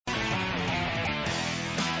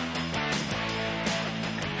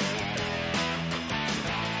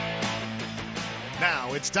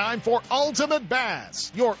Now it's time for Ultimate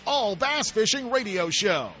Bass, your all bass fishing radio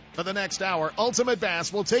show. For the next hour, Ultimate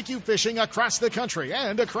Bass will take you fishing across the country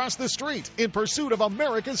and across the street in pursuit of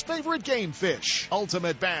America's favorite game fish.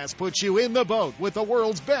 Ultimate Bass puts you in the boat with the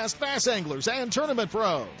world's best bass anglers and tournament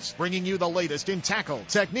pros, bringing you the latest in tackle,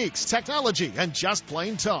 techniques, technology, and just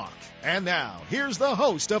plain talk. And now, here's the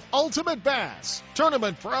host of Ultimate Bass,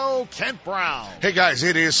 Tournament Pro Kent Brown. Hey guys,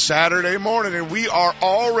 it is Saturday morning and we are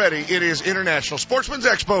all ready. It is International Sportsman's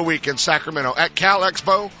Expo week in Sacramento at Cal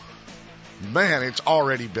Expo. Man, it's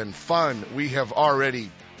already been fun. We have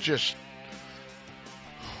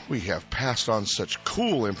passed on such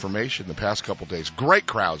cool information the past couple days. Great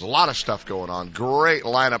crowds, a lot of stuff going on. Great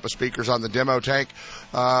lineup of speakers on the demo tank.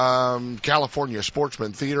 California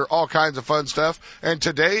Sportsman Theater, all kinds of fun stuff. And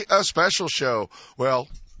today, a special show. Well,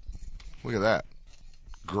 look at that.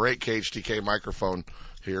 Great KHTK microphone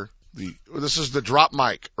here. This is the drop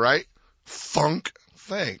mic, right? Funk.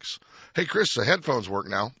 Thanks. Hey, Chris, the headphones work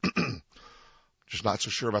now. Just not so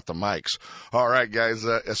sure about the mics. All right, guys,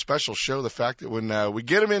 a special show. The fact that when we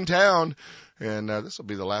get him in town, and this will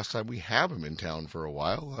be the last time we have him in town for a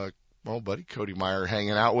while, my old buddy Cody Meyern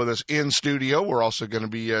hanging out with us in studio. We're also going to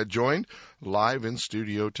be joined live in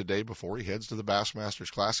studio today before he heads to the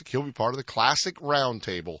Bassmasters Classic. He'll be part of the Classic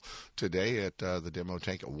Roundtable today at the demo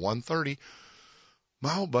tank at 1:30.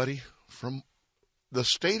 My old buddy from the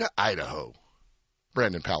state of Idaho,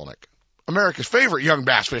 Brandon Palaniuk. America's favorite young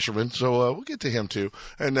bass fisherman, so we'll get to him too.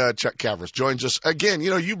 And Chuck Cavros joins us again.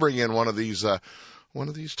 You know, you bring in one of these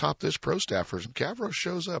Top This Pro staffers, and Cavros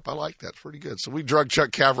shows up. I like that; it's pretty good. So we drug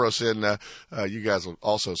Chuck Cavros in. You guys will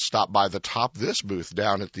also stop by the Top This booth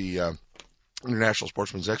down at the International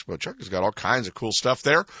Sportsman's Expo. Chuck has got all kinds of cool stuff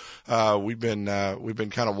there. We've been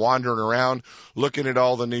kind of wandering around, looking at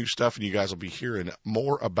all the new stuff, and you guys will be hearing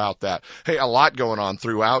more about that. Hey, a lot going on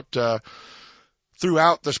throughout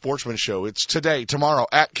the Sportsman Show. It's today, tomorrow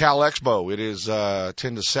at Cal Expo. It is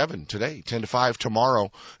 10 to 7 today, 10 to 5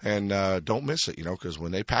 tomorrow. And don't miss it, because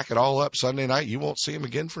when they pack it all up Sunday night, you won't see them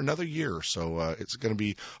again for another year. So it's going to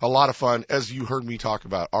be a lot of fun. As you heard me talk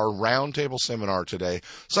about, our roundtable seminar today,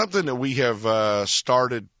 something that we have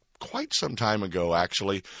started quite some time ago,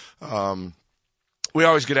 actually. We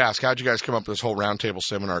always get asked, how'd you guys come up with this whole roundtable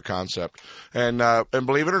seminar concept? And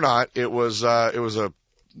believe it or not, it was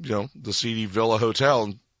the CD Villa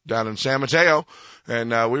Hotel down in San Mateo.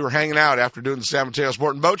 And we were hanging out after doing the San Mateo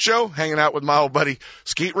Sport and Boat Show, hanging out with my old buddy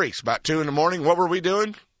Skeet Reese about 2 a.m. What were we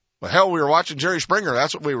doing? Well, hell, we were watching Jerry Springer.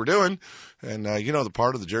 That's what we were doing. And, the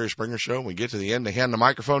part of the Jerry Springer show, when we get to the end, they hand the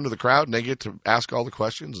microphone to the crowd and they get to ask all the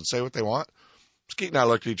questions and say what they want. Skeet and I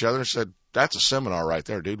looked at each other and said, that's a seminar right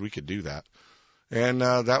there, dude. We could do that. And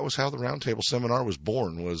that was how the Roundtable Seminar was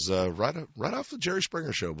born, was right off the Jerry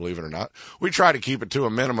Springer show, believe it or not. We try to keep it to a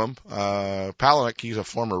minimum. Palaniuk, he's a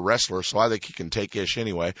former wrestler, so I think he can take ish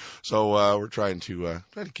anyway. So we're trying to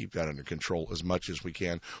keep that under control as much as we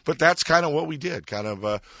can. But that's kind of what we did,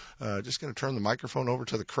 just going to turn the microphone over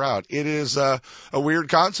to the crowd. It is a weird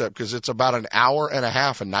concept because it's about an hour and a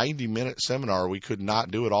half, a 90-minute seminar. We could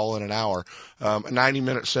not do it all in an hour. A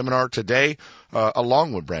 90-minute seminar today,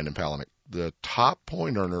 along with Brandon Palaniuk, the top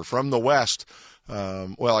point earner from the West.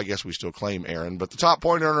 I guess we still claim Aaron, but the top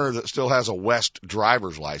point earner that still has a West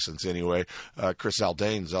driver's license anyway, Chris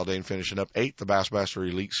Zaldane. Zaldane finishing up 8th, the Bassmaster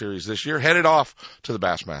Elite Series this year, headed off to the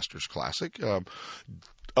Bassmasters Classic.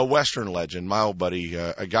 A Western legend, my old buddy,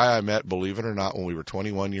 a guy I met, believe it or not, when we were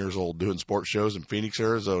 21 years old doing sports shows in Phoenix,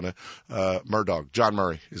 Arizona. Murdog, John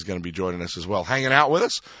Murray, is going to be joining us as well, hanging out with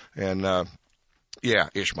us. And,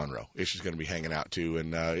 Ish Monroe. Ish is going to be hanging out too,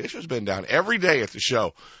 and Ish has been down every day at the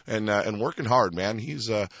show and working hard, man. He's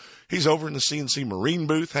over in the CNC Marine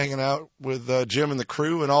booth hanging out with Jim and the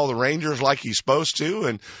crew and all the Rangers like he's supposed to,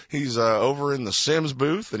 and he's over in the Sims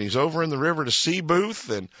booth, and he's over in the River to Sea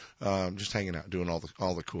booth, and just hanging out doing all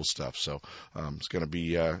the cool stuff. So it's going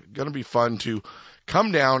to be fun to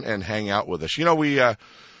come down and hang out with us.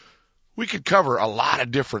 We could cover a lot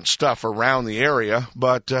of different stuff around the area,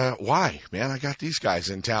 but why, man? I got these guys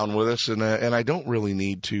in town with us, and I don't really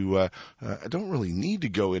need to. I don't really need to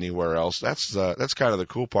go anywhere else. That's kind of the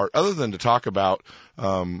cool part, other than to talk about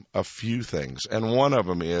a few things, and one of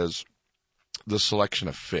them is the selection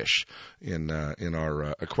of fish in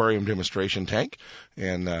our aquarium demonstration tank,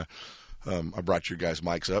 and. I brought your guys'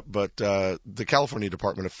 mics up, but the California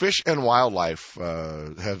Department of Fish and Wildlife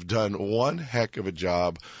have done one heck of a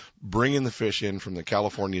job bringing the fish in from the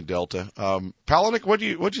California Delta. Palaniuk,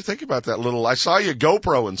 what'd you think about that little? I saw you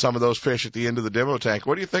GoPro in some of those fish at the end of the demo tank.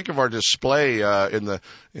 What do you think of our display in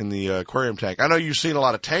the aquarium tank? I know you've seen a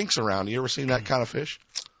lot of tanks around. You ever seen that kind of fish?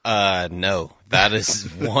 No. That is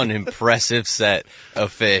one impressive set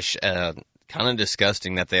of fish. Kind of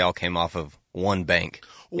disgusting that they all came off of one bank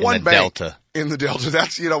in the Delta. In the Delta.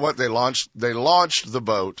 That's, you know what, they launched the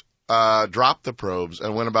boat, dropped the probes,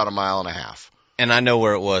 and went about 1.5 miles. And I know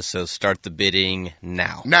where it was, so start the bidding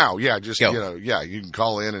now. Now, yeah, just, Go. you can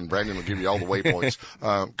call in and Brandon will give you all the waypoints.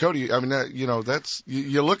 Cody, I mean, that's,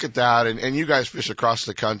 you look at that and you guys fish across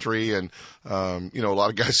the country and, a lot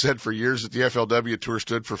of guys said for years that the FLW tour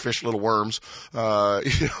stood for Fish Little Worms.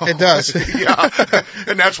 It does. Yeah.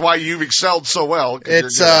 And that's why you've excelled so well.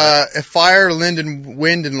 It's, fire,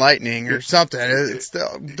 wind and lightning or something. It's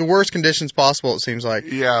the worst conditions possible, it seems like.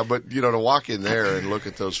 Yeah, but, to walk in there and look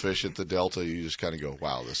at those fish at the Delta, you just kind of go,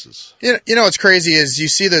 wow, this is. You know what's crazy is you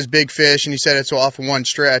see those big fish and you said it's off in one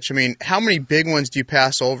stretch. I mean, how many big ones do you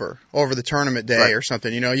pass over the tournament day or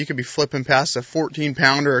something? You could be flipping past a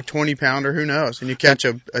 14-pounder or a 20-pounder, who knows? And you catch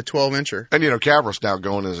a 12-incher. And, Cavros now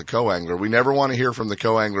going as a co-angler. We never want to hear from the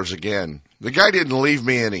co-anglers again. The guy didn't leave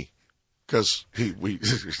me any. Because we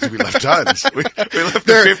left tons. We left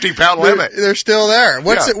the 50-pound limit. They're still there.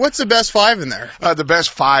 What's the best 5 in there? The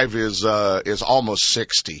best 5 is almost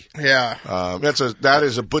 60. Yeah. That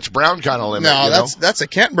is a Butch Brown kind of limit. No, that's a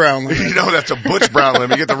Kent Brown limit. That's a Butch Brown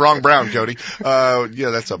limit. You get the wrong Brown, Cody.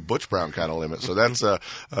 That's a Butch Brown kind of limit. So that's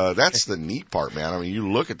the neat part, man. I mean, you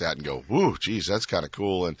look at that and go, "Ooh, geez, that's kind of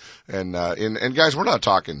cool." And guys, we're not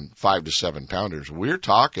talking 5 to 7 pounders. We're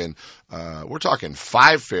talking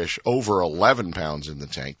 5 fish over 11 pounds in the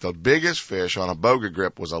tank. The biggest fish on a boga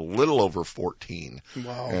grip was a little over 14.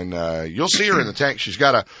 Wow. And you'll see her in the tank. She's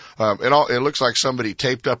got it looks like somebody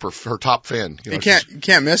taped up her top fin. You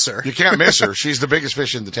can't miss her. You can't miss her. She's the biggest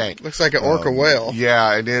fish in the tank. Looks like an orca whale.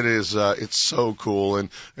 Yeah, and it is it's so cool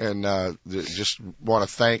and just want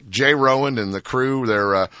to thank Jay Rowan and the crew.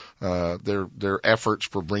 Their efforts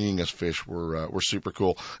for bringing us fish were super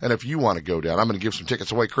cool. And if you want to go down, I'm going to give some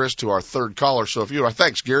tickets away, Chris, to our third caller. So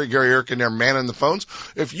thanks, Gary Erkin there manning the phones.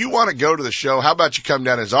 If you want to go to the show, how about you come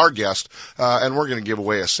down as our guest, and we're going to give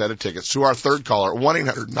away a set of tickets to our third caller,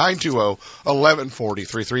 1-800-920-1140,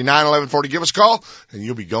 339-1140. Give us a call, and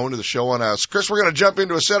you'll be going to the show on us. Chris, we're going to jump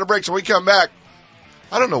into a set of breaks. When we come back,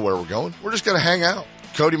 I don't know where we're going. We're just going to hang out.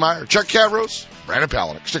 Cody Meyern, Chuck Cavros, Brandon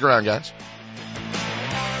Palaniuk. Stick around, guys.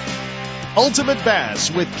 Ultimate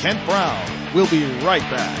Bass with Kent Brown. We'll be right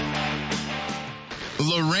back.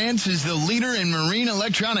 Lowrance is the leader in marine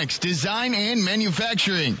electronics design and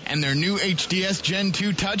manufacturing, and their new HDS Gen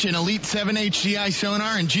 2 Touch and Elite 7 HDI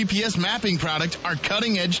sonar and GPS mapping product are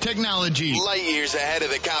cutting-edge technology. Light years ahead of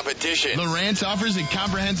the competition. Lowrance offers a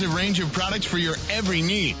comprehensive range of products for your every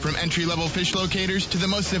need, from entry-level fish locators to the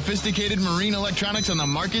most sophisticated marine electronics on the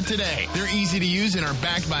market today. They're easy to use and are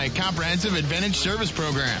backed by a comprehensive Advantage service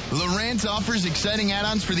program. Lowrance offers exciting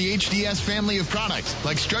add-ons for the HDS family of products,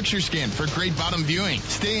 like Structure Skin for great bottom viewing.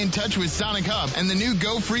 Stay in touch with Sonic Hub and the new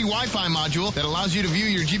Go Free Wi-Fi module that allows you to view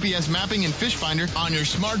your GPS mapping and fish finder on your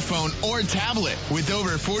smartphone or tablet. With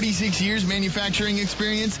over 46 years manufacturing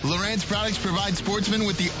experience, Lowrance products provide sportsmen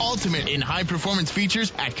with the ultimate in high-performance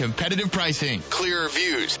features at competitive pricing. Clearer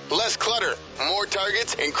views, less clutter, more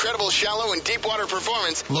targets, incredible shallow and deep water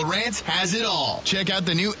performance. Lowrance has it all. Check out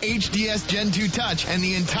the new HDS Gen 2 Touch and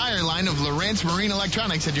the entire line of Lowrance Marine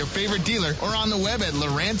Electronics at your favorite dealer or on the web at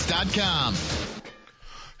Lowrance.com.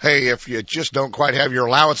 Hey, if you just don't quite have your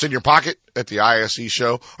allowance in your pocket at the ISE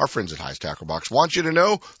show, our friends at High's Tackle Box want you to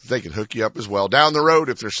know that they can hook you up as well. Down the road,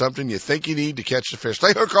 if there's something you think you need to catch the fish,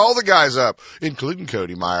 they hook all the guys up, including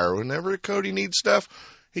Cody Meyern. Whenever Cody needs stuff,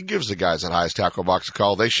 he gives the guys at High's Tackle Box a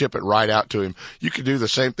call. They ship it right out to him. You can do the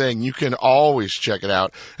same thing. You can always check it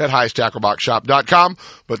out at High'sTackleBoxShop.com,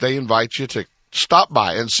 but they invite you to stop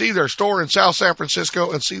by and see their store in South San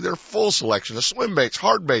Francisco and see their full selection of swim baits,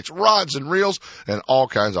 hard baits, rods and reels, and all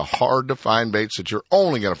kinds of hard to find baits that you're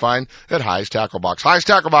only going to find at High's Tackle Box. High's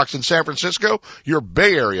Tackle Box in San Francisco, your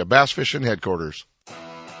Bay Area bass fishing headquarters.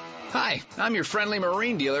 Hi, I'm your friendly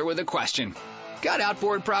marine dealer with a question. Got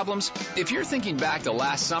outboard problems? If you're thinking back to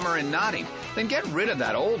last summer and nodding, then get rid of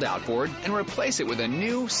that old outboard and replace it with a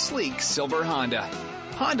new, sleek silver Honda.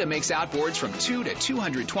 Honda makes outboards from 2 to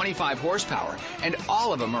 225 horsepower, and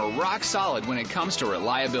all of them are rock solid when it comes to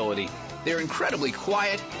reliability. They're incredibly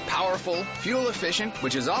quiet, powerful, fuel efficient,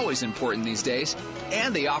 which is always important these days,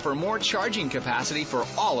 and they offer more charging capacity for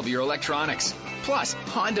all of your electronics. Plus,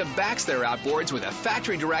 Honda backs their outboards with a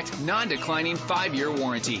factory-direct, non-declining 5-year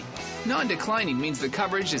warranty. Non-declining means the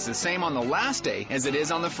coverage is the same on the last day as it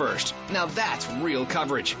is on the first. Now that's real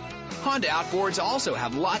coverage. Honda outboards also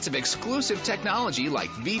have lots of exclusive technology like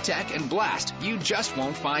VTEC and Blast you just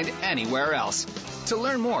won't find anywhere else. To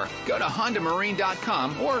learn more, go to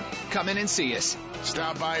HondaMarine.com or come in and see us.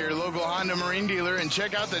 Stop by your local Honda Marine dealer and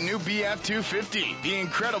check out the new BF250, the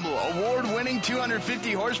incredible award-winning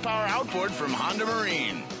 250 horsepower outboard from Honda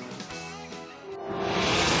Marine.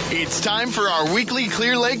 It's time for our weekly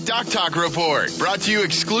Clear Lake Dock Talk Report, brought to you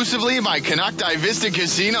exclusively by Canocti Vista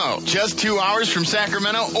Casino, just 2 hours from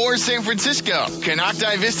Sacramento or San Francisco.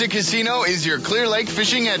 Canocti Vista Casino is your Clear Lake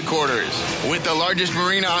fishing headquarters. With the largest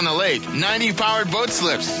marina on the lake, 90 powered boat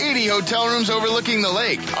slips, 80 hotel rooms overlooking the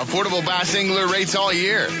lake, affordable bass angler rates all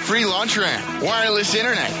year, free launch ramp, wireless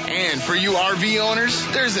internet, and for you RV owners,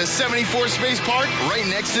 there's a 74 space park right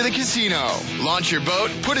next to the casino. Launch your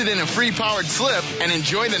boat, put it in a free powered slip, and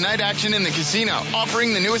enjoy the night action in the casino,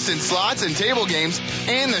 offering the newest in slots and table games,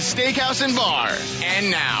 and the steakhouse and bar. And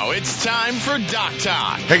now it's time for Dock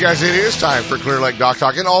Talk. Hey guys, it is time for Clear Lake Dock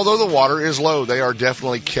Talk, and although the water is low, they are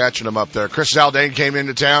definitely catching them up there. Chris Zaldane came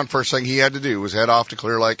into town. First thing he had to do was head off to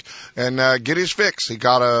Clear Lake and get his fix. He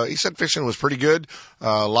said fishing was pretty good.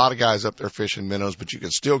 A lot of guys up there fishing minnows, but you can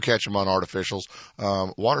still catch them on artificials.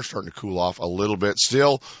 Water's starting to cool off a little bit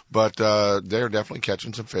still, but they're definitely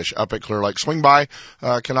catching some fish up at Clear Lake. Swing by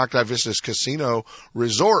Canocti Vista's Casino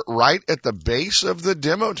Resort right at the base of the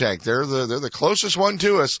demo tank. They're the closest one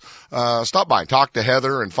to us. Stop by, talk to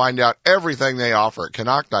Heather, and find out everything they offer at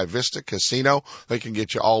Canocti Vista Casino. They can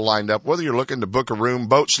get you all lined up, whether you're looking to book a room,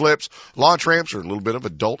 boat slips, launch ramps, or a little bit of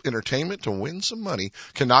adult entertainment to win some money.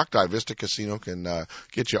 Canocti Vista Casino can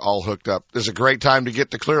get you all hooked up. There's a great time to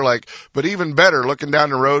get to Clear Lake, but even better, looking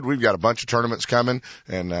down the road, we've got a bunch of tournaments coming,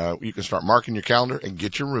 and you can start marking your calendar and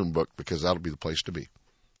get your room booked, because that'll be the place to be.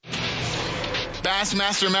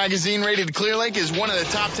 Bassmaster Magazine rated Clear Lake as one of the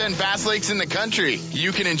top 10 bass lakes in the country.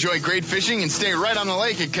 You can enjoy great fishing and stay right on the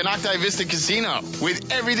lake at Canocti Vista Casino.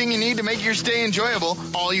 With everything you need to make your stay enjoyable,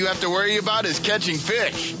 all you have to worry about is catching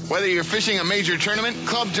fish. Whether you're fishing a major tournament,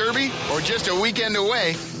 club derby, or just a weekend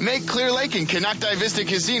away, make Clear Lake and Canocti Vista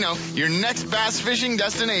Casino your next bass fishing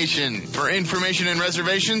destination. For information and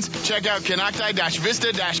reservations, check out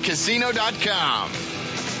canocti-vista-casino.com.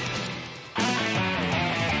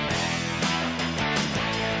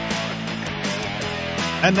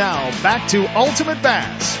 And now, back to Ultimate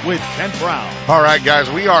Bass with Kent Brown. All right, guys,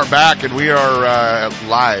 we are back, and we are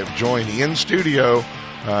live, joined in studio.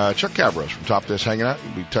 Chuck Cabros from Top This hanging out.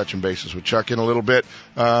 We'll be touching bases with Chuck in a little bit,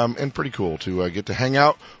 and pretty cool to get to hang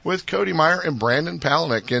out with Cody Meyern and Brandon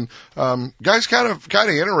Palaniuk. And guys, kind of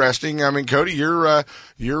interesting. I mean, Cody, you're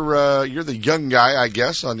the young guy, I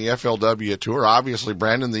guess, on the FLW tour. Obviously,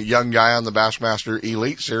 Brandon, the young guy on the Bassmaster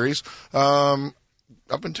Elite Series.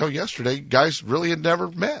 Up until yesterday, guys really had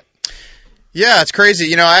never met. Yeah, it's crazy.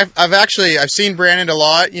 You know, I've seen Brandon a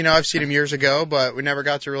lot. You know, I've seen him years ago, but we never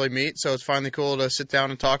got to really meet. So it's finally cool to sit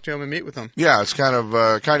down and talk to him and meet with him. Yeah, it's kind of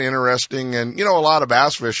interesting. And you know, a lot of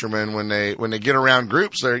bass fishermen when they get around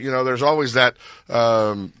groups, there's always that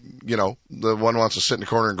the one wants to sit in the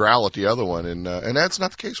corner and growl at the other one, and that's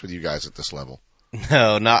not the case with you guys at this level.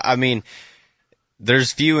 No, not. I mean,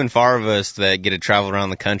 there's few and far of us that get to travel around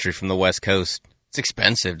the country from the West Coast. It's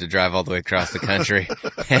expensive to drive all the way across the country.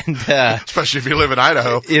 And, especially if you live in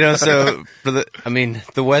Idaho. So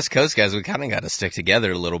the West Coast guys, we kind of got to stick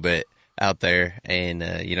together a little bit out there. And,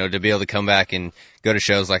 to be able to come back and go to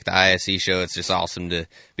shows like the ISE show, it's just awesome to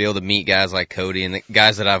be able to meet guys like Cody and the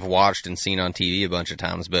guys that I've watched and seen on TV a bunch of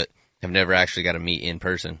times, but have never actually got to meet in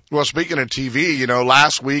person. Well, speaking of TV,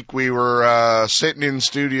 last week we were sitting in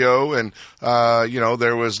studio, and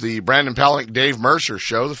there was the Brandon Palaniuk Dave Mercer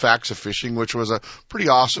show, The Facts of Fishing, which was a pretty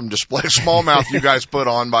awesome display of smallmouth you guys put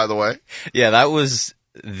on, by the way. Yeah, that was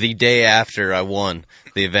the day after I won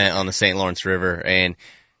the event on the St. Lawrence River, and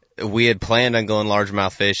we had planned on going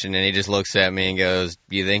largemouth fishing, and he just looks at me and goes,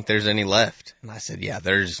 "Do you think there's any left?" And I said, "Yeah,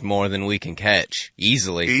 there's more than we can catch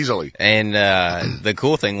easily." And the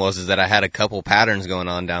cool thing was that I had a couple patterns going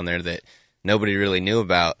on down there that nobody really knew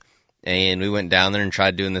about, and we went down there and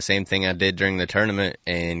tried doing the same thing I did during the tournament,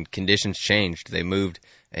 and conditions changed. They moved,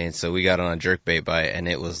 and so we got on a jerkbait bite, and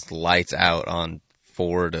it was lights out on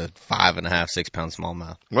 4 to 5.5, 6 pound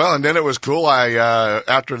smallmouth. Well, and then it was cool.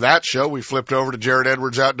 After that show, we flipped over to Jared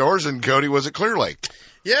Edwards Outdoors, and Cody was at Clear Lake.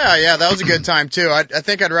 Yeah, that was a good time too. I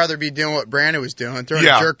think I'd rather be doing what Brandon was doing, throwing a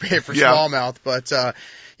jerkbait for smallmouth. But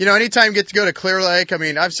anytime you get to go to Clear Lake, I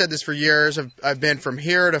mean, I've said this for years. I've been from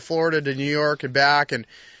here to Florida to New York and back, and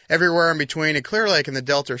everywhere in between. And Clear Lake and the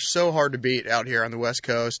Delta are so hard to beat out here on the West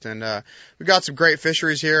Coast. And we've got some great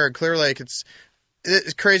fisheries here. And Clear Lake, it's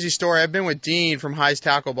a crazy story. I've been with Dean from High's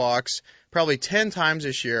Tackle Box probably 10 times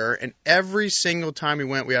this year, and every single time we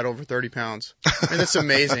went, we had over 30 pounds. And that's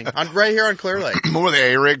amazing. Right here on Clear Lake. More of the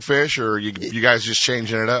A-rig fish, or you guys just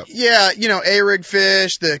changing it up? Yeah, A-rig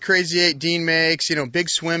fish, the Crazy 8 Dean makes, big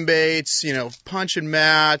swim baits, punching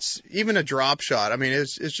mats, even a drop shot. I mean,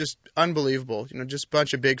 it's just unbelievable. Just a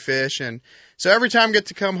bunch of big fish. And so every time I get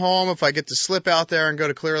to come home, if I get to slip out there and go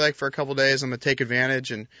to Clear Lake for a couple days, I'm going to take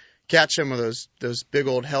advantage and catch some of those big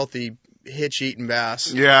old healthy hitch-eating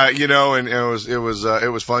bass. Yeah, and it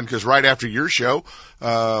was fun because right after your show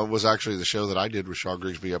was actually the show that I did with Shaw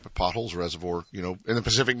Grigsby up at Potholes Reservoir, in the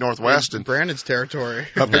Pacific Northwest and Brandon's territory.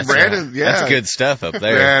 Up in Brandon, yeah, that's good stuff up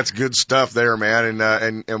there. Yeah, it's good stuff there, man.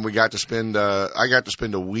 And we got to spend I got to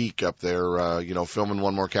spend a week up there, filming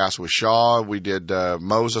one more cast with Shaw. We did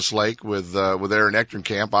Moses Lake with Aaron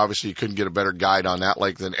Echternkamp. Obviously, you couldn't get a better guide on that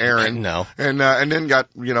lake than Aaron. No. And then got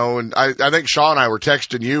and I think Shaw and I were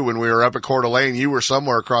texting you when we were up at Coeur d'Alene. You were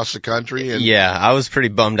somewhere across the country. And yeah, I was pretty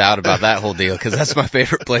bummed out about that whole deal because that's my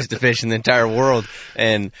favorite place to fish in the entire world,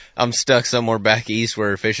 and I'm stuck somewhere back east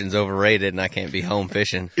where fishing's overrated and I can't be home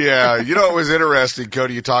fishing. Yeah, it was interesting,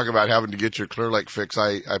 Cody. You talk about having to get your Clear Lake fix.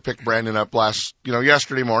 I picked Brandon up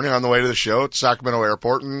yesterday morning on the way to the show at Sacramento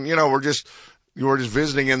Airport, and we were just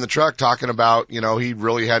visiting in the truck talking about, he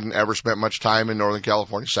really hadn't ever spent much time in Northern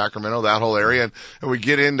California, Sacramento, that whole area. And we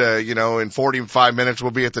get into, in 45 minutes,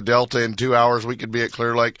 we'll be at the Delta. In 2 hours, we could be at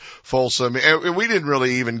Clear Lake, Folsom. And we didn't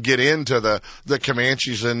really even get into the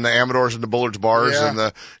Comanches and the Amadors and the Bullards bars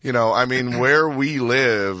and where we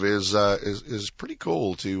live is pretty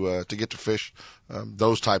cool to get to fish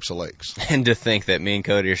those types of lakes. And to think that me and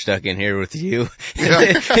Cody are stuck in here with you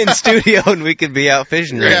in studio and we could be out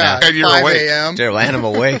fishing right now. And you're 5 awake. a.m. And I'm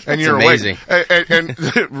awake. And you're amazing. And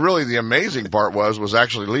really the amazing part was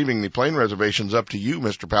actually leaving the plane reservations up to you,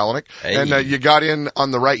 Mr. Palaniuk. Hey. And you got in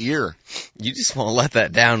on the right year. You just won't let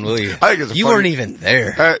that down, will you? I think it's you weren't even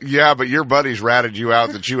there. Yeah, but your buddies ratted you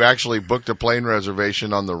out that you actually booked a plane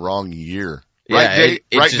reservation on the wrong year. Yeah, Right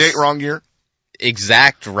date, wrong year?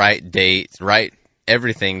 Exact right date, right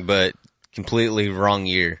everything, but completely wrong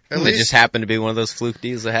year. It just happened to be one of those fluke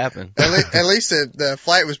deals that happened. At least the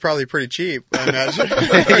flight was probably pretty cheap. Yeah,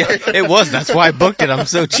 it was. That's why I booked it. I'm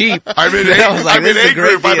so cheap. I'm in A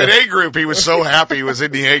group. I'm in A group. He was so happy he was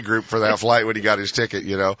in the A group for that flight when he got his ticket,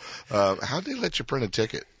 How did they let you print a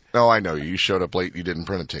ticket? No, I know. You showed up late. You didn't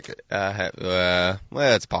print a ticket. Well,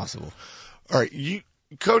 it's possible. All right.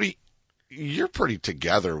 Cody, you're pretty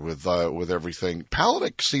together with everything.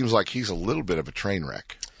 Palaniuk seems like he's a little bit of a train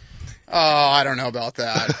wreck. Oh, I don't know about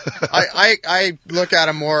that. I look at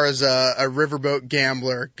him more as a riverboat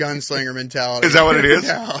gambler, gunslinger mentality. Is that what it is?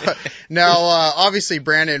 No, obviously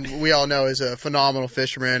Brandon, we all know, is a phenomenal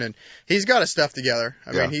fisherman, and he's got his stuff together.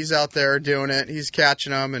 I mean, he's out there doing it. He's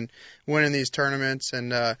catching them and winning these tournaments.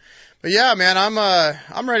 And but yeah, man,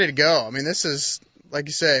 I'm ready to go. I mean, this is, like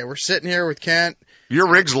you say, we're sitting here with Kent. Your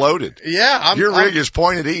rig's loaded. Yeah. Your rig is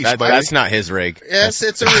pointed east, buddy. That's not his rig. Yes,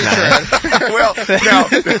 it's a retread. Well, now,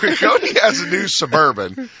 Cody has a new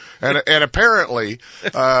Suburban, and apparently,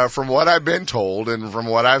 from what I've been told and from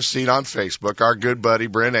what I've seen on Facebook, our good buddy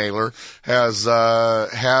Brent Ayler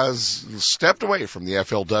has stepped away from the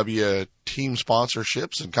FLW team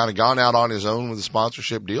sponsorships and kind of gone out on his own with the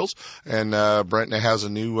sponsorship deals. And Brent has a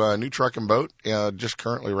new truck and boat, just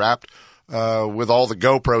currently wrapped with all the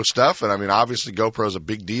GoPro stuff. And I mean, obviously GoPro's a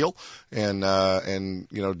big deal, and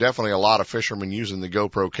definitely a lot of fishermen using the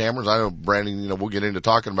GoPro cameras. I know Brandon, we'll get into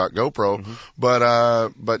talking about GoPro,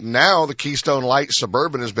 but now the Keystone Light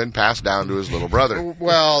Suburban has been passed down to his little brother.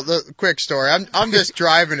 Well, the quick story. I'm just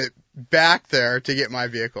driving it back there to get my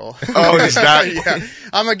vehicle. Oh, is that? Yeah.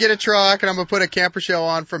 I'm gonna get a truck and I'm gonna put a camper shell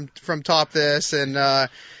on from Top This, and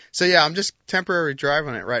so yeah, I'm just temporarily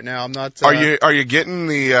driving it right now. I'm not. Are you getting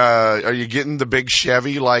the big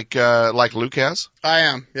Chevy like Luke has? I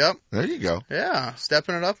am. Yep. There you go. Yeah,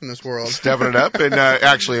 stepping it up in this world. Stepping it up, and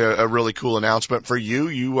actually a really cool announcement for you.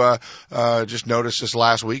 You just noticed this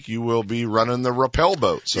last week. You will be running the rappel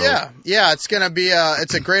boat. So yeah, it's gonna be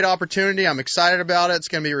it's a great opportunity. I'm excited about it. It's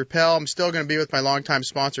gonna be rappel. I'm still gonna be with my longtime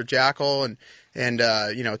sponsor Jackal and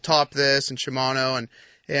Top This and Shimano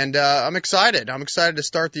and I'm excited. I'm excited to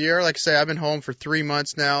start the year. Like I say, I've been home for 3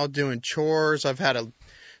 months now doing chores. I've had a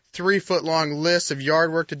 3-foot-long list of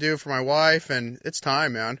yard work to do for my wife, and it's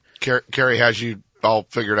time, man. Carrie has you all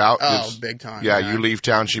figured out? Oh, big time. Yeah, man. You leave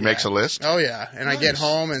town, she makes a list? Oh, yeah. And nice. I get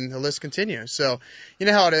home, and the list continues. So, you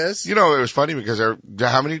know how it is. It was funny because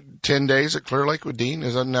how many 10 days at Clear Lake with Dean?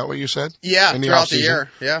 Isn't that what you said? Yeah, throughout the year.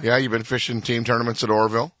 Yeah. Yeah, you've been fishing team tournaments at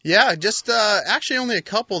Oroville? Yeah, just actually only a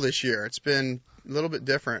couple this year. It's been a little bit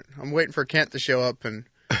different. I'm waiting for Kent to show up and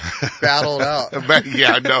battle it out.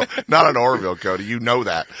 Yeah, no, not in Oroville, Cody. You know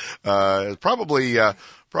that.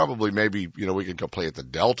 Probably maybe, we could go play at the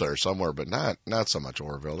Delta or somewhere, but not so much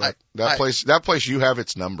Oroville. That place you have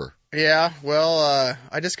its number. Yeah, well,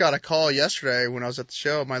 I just got a call yesterday when I was at the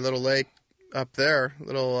show, my little lake up there,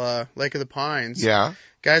 little Lake of the Pines. Yeah.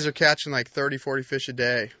 Guys are catching like 30, 40 fish a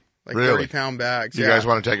day. Like really? 30-pound bags. You guys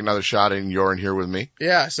want to take another shot and you're in here with me?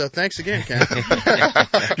 Yeah, so thanks again, Ken.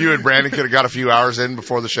 You and Brandon could have got a few hours in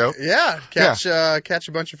before the show? Yeah, catch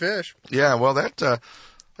a bunch of fish. Yeah, well,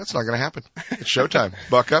 that's not going to happen. It's showtime.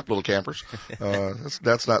 Buck up, little campers.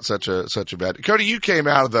 That's not such a bad. Cody, you came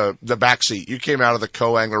out of the back seat. You came out of the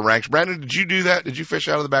co-angler ranks. Brandon, did you do that? Did you fish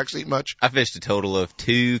out of the back seat much? I fished a total of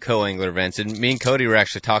 2 co-angler events, and me and Cody were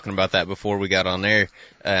actually talking about that before we got on there.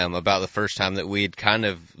 About the first time that we'd kind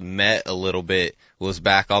of met a little bit was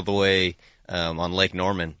back all the way on Lake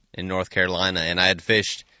Norman in North Carolina, and I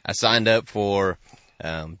signed up for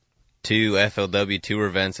 2 FLW tour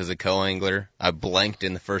events as a co-angler. I blanked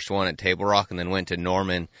in the first one at Table Rock and then went to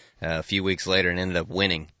Norman a few weeks later and ended up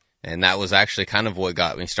winning. And that was actually kind of what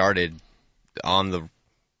got me started on the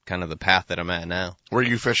kind of the path that I'm at now. Were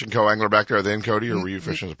you fishing co-angler back there then, Cody, or were you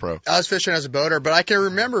fishing as a pro? I was fishing as a boater, but I can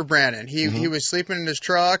remember Brandon. He was sleeping in his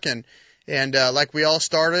truck and like we all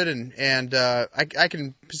started and I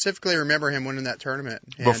can specifically remember him winning that tournament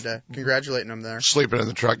and congratulating him there. Sleeping in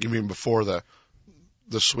the truck, you mean before the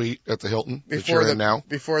suite at the Hilton that you're in now?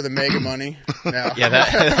 Before the mega money. No. Yeah,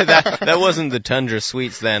 that wasn't the Tundra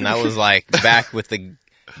Suites then. That was like back with the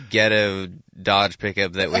ghetto Dodge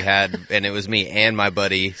pickup that we had, and it was me and my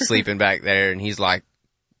buddy sleeping back there, and he's like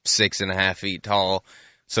 6.5 feet tall.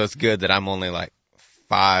 So it's good that I'm only like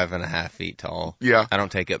 5.5 feet tall. Yeah. I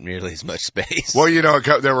don't take up nearly as much space. Well,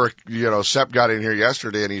 Sepp got in here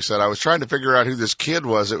yesterday and he said, I was trying to figure out who this kid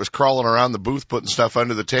was that was crawling around the booth putting stuff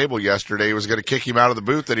under the table yesterday. He was going to kick him out of the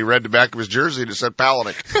booth, and he read the back of his jersey and it said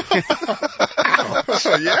Palaniuk.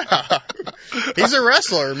 Yeah. He's a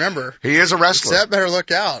wrestler, remember? He is a wrestler. Sepp better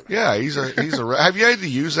look out. Yeah, have you had to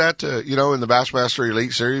use that in the Bassmaster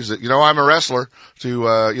Elite Series that, I'm a wrestler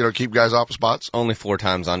to, keep guys off of spots? Only 4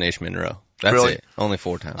 times on Ish Monroe. That's really? it. Only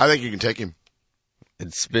 4 times. I think you can take him.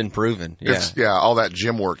 It's been proven. Yeah. All that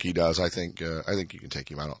gym work he does. I think you can take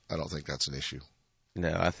him. I don't think that's an issue.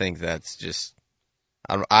 No, I think that's just.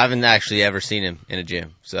 I haven't actually ever seen him in a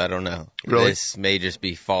gym, so I don't know. Really? This may just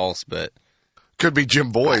be false, but. Could be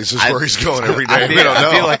Jim Boys is where he's going every day. We don't know.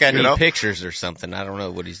 I feel like I need pictures or something. I don't know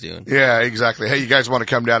what he's doing. Yeah, exactly. Hey, you guys want to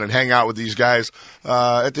come down and hang out with these guys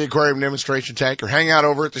at the aquarium demonstration tank, or hang out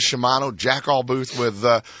over at the Shimano Jackall booth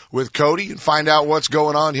with Cody and find out what's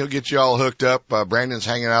going on. He'll get you all hooked up. Brandon's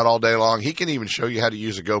hanging out all day long. He can even show you how to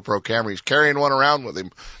use a GoPro camera. He's carrying one around with him.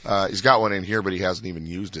 He's got one in here, but he hasn't even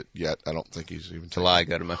used it yet. I don't think he's even. Till I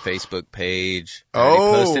go to my Facebook page.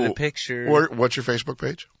 Posted a picture. What's your Facebook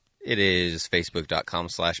page? It is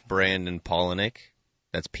facebook.com/Brandon Palaniuk.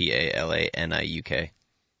 That's Palaniuk.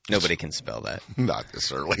 Nobody can spell that. Not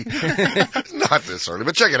this early. Not this early.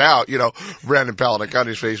 But check it out. Brandon Palaniuk on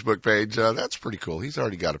his Facebook page. That's pretty cool. He's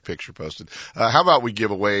already got a picture posted. How about we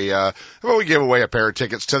give away a pair of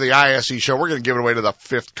tickets to the ISE show? We're going to give it away to the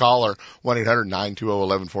 5th caller.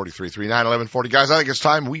 1-800-920-1143. 391140. Guys, I think it's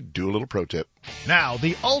time we do a little pro tip. Now,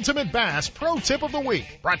 the Ultimate Bass Pro Tip of the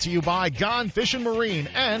Week, brought to you by Gone Fishing Marine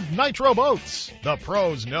and Nitro Boats. The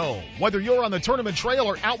pros know whether you're on the tournament trail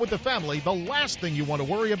or out with the family, the last thing you want to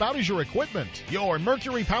worry about is your equipment. Your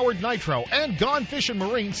Mercury-powered Nitro and Gone Fishing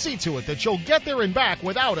Marine see to it that you'll get there and back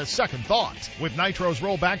without a second thought. With Nitros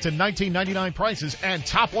roll back to $19.99 prices and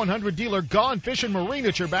top 100 dealer Gone Fishing Marine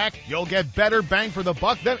at your back, you'll get better bang for the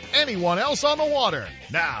buck than anyone else on the water.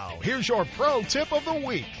 Now, here's your Pro Tip of the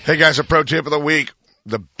Week. Hey guys, a Pro Tip of the Week.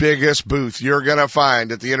 The biggest booth you're going to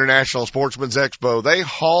find at the International Sportsman's Expo. They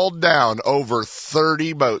hauled down over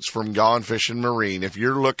 30 boats from Gone Fishing Marine. If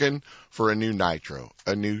you're looking for a new Nitro,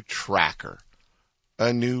 a new Tracker,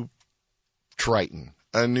 a new Triton,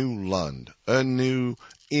 a new Lund, a new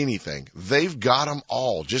anything, they've got them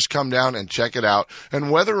all. Just come down and check it out.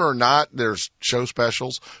 And whether or not there's show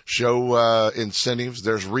specials, show incentives,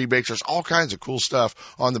 there's rebates, there's all kinds of cool stuff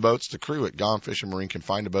on the boats. The crew at Gone Fishing Marine can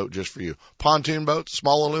find a boat just for you. Pontoon boats,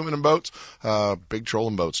 small aluminum boats, big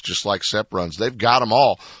trolling boats, just like Sepp runs. They've got them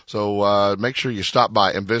all. So make sure you stop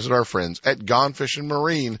by and visit our friends at Gone Fishing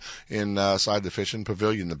Marine inside the Fishing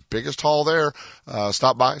Pavilion. The biggest haul there.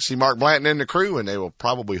 Stop by, see Mark Blanton and the crew, and they will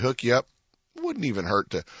probably hook you up. Wouldn't even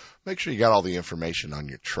hurt to make sure you got all the information on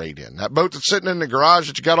your trade-in. That boat that's sitting in the garage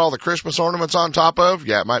that you got all the Christmas ornaments on top of,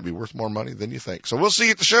 it might be worth more money than you think. So we'll see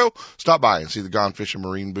you at the show. Stop by and see the Gone Fishing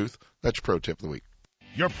Marine booth. That's your Pro Tip of the Week.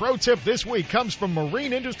 Your pro tip this week comes from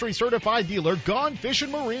Marine Industry Certified dealer Gone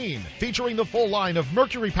Fishin' Marine, featuring the full line of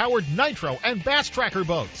Mercury-powered Nitro and Bass Tracker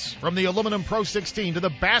boats. From the aluminum Pro 16 to the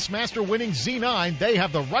Bassmaster winning Z9, they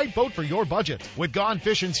have the right boat for your budget. With Gone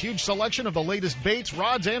Fishin's huge selection of the latest baits,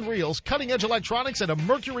 rods, and reels, cutting-edge electronics, and a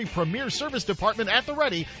Mercury Premier service department at the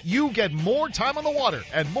ready, you get more time on the water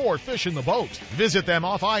and more fish in the boat. Visit them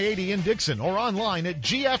off I-80 in Dixon or online at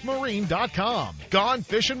gfmarine.com. Gone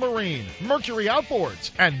Fishin' Marine, Mercury Outboards,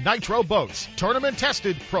 and Nitro boats. Tournament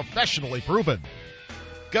tested, professionally proven.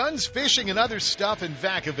 Guns, Fishing, and Other Stuff in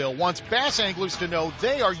Vacaville wants bass anglers to know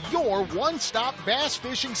they are your one-stop bass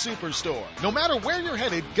fishing superstore. No matter where you're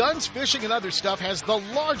headed, Guns, Fishing, and Other Stuff has the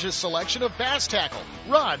largest selection of bass tackle,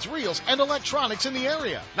 rods, reels, and electronics in the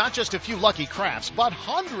area. Not just a few lucky crafts, but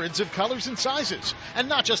hundreds of colors and sizes. And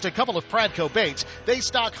not just a couple of Pradco baits, they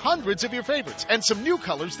stock hundreds of your favorites and some new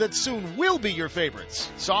colors that soon will be your favorites.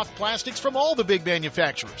 Soft plastics from all the big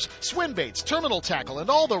manufacturers, swim baits, terminal tackle, and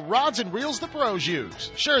all the rods and reels the pros use.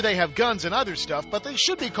 Sure, they have guns and other stuff, but they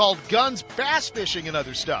should be called Guns, Bass Fishing, and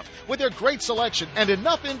Other Stuff. With their great selection and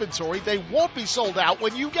enough inventory, they won't be sold out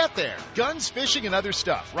when you get there. Guns, Fishing, and Other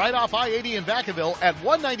Stuff, right off I-80 in Vacaville at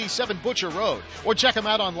 197 Butcher Road. Or check them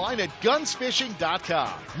out online at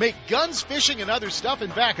gunsfishing.com. Make Guns, Fishing, and Other Stuff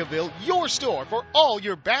in Vacaville your store for all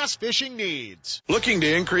your bass fishing needs. Looking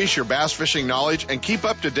to increase your bass fishing knowledge and keep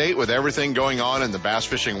up to date with everything going on in the bass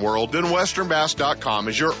fishing world? Then westernbass.com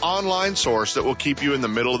is your online source that will keep you in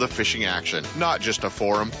the middle of the fishing action, not just a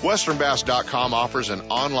forum. westernbass.com offers an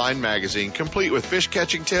online magazine complete with fish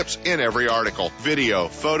catching tips in every article, video,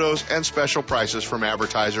 photos, and special prices from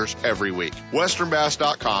advertisers every week.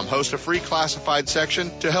 westernbass.com hosts a free classified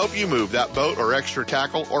section to help you move that boat or extra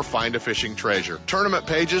tackle or find a fishing treasure. Tournament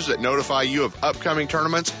pages that notify you of upcoming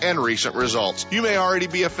tournaments and recent results. You may already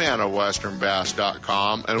be a fan of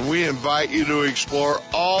westernbass.com, and we invite you to explore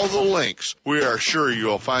all the links. We are sure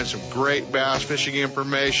you'll find some great bass fishing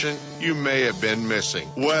information you may have been missing.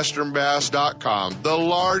 westernbass.com, the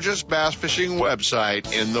largest bass fishing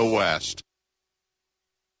website in the West.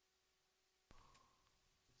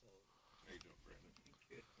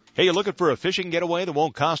 Hey, you looking for a fishing getaway that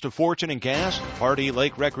won't cost a fortune in gas? Pardee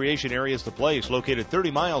Lake Recreation Area is the place, located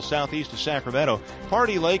 30 miles southeast of Sacramento.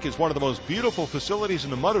 Pardee Lake is one of the most beautiful facilities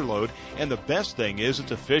in the Motherlode, and the best thing is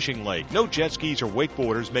it's a fishing lake. No jet skis or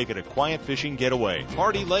wakeboarders make it a quiet fishing getaway.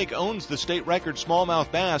 Pardee Lake owns the state record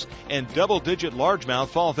smallmouth bass, and double-digit largemouth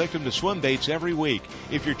fall victim to swim baits every week.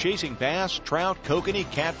 If you're chasing bass, trout,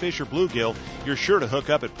 kokanee, catfish, or bluegill, you're sure to hook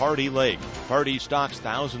up at Pardee Lake. Pardee stocks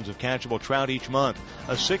thousands of catchable trout each month.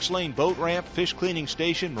 A 6-lane boat ramp, fish cleaning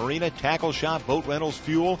station, marina, tackle shop, boat rentals,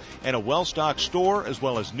 fuel, and a well-stocked store, as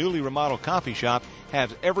well as newly remodeled coffee shop,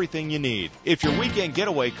 have everything you need. If your weekend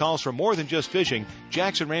getaway calls for more than just fishing,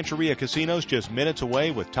 Jackson Rancheria Casino's just minutes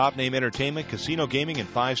away with top-name entertainment, casino gaming,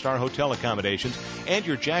 and 5-star hotel accommodations. And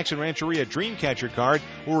your Jackson Rancheria Dreamcatcher card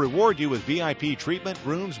will reward you with VIP treatment,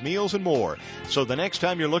 rooms, meals, and more. So the next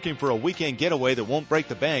time you're looking for a weekend getaway that won't break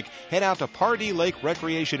the bank, head out to Pardee Lake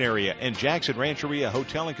Recreation Area and Jackson Rancheria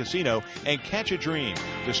Hotel and Casino and catch a dream.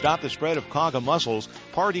 To stop the spread of quagga mussels,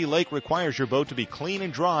 Pardee Lake requires your boat to be clean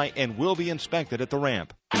and dry and will be inspected at the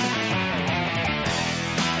ramp.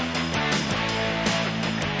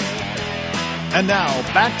 And now,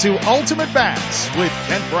 back to Ultimate Bass with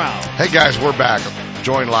Kent Brown. Hey guys, we're back.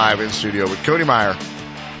 Joined live in studio with Cody Meyern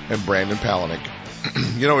and Brandon Palaniuk.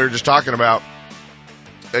 We were just talking about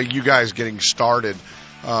you guys getting started.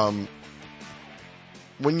 When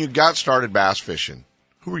you got started bass fishing,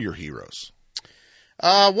 who were your heroes?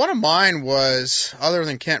 One of mine was, other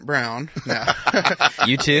than Kent Brown. No.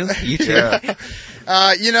 You too? Yeah.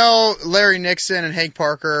 Larry Nixon and Hank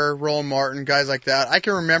Parker, Roland Martin, guys like that. I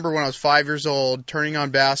can remember when I was 5 years old, turning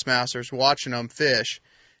on Bassmasters, watching them fish.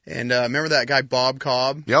 And remember that guy Bob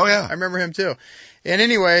Cobb? Oh, yeah. I remember him too. And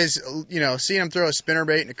anyways, seeing him throw a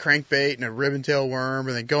spinnerbait and a crankbait and a ribbon-tail worm,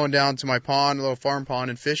 and then going down to my pond, a little farm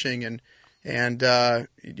pond, and fishing, and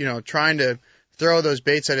trying to throw those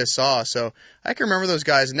baits I just saw. So I can remember those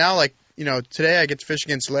guys. Now, today I get to fish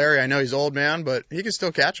against Larry. I know he's old man, but he can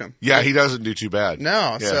still catch them. Yeah, he doesn't do too bad.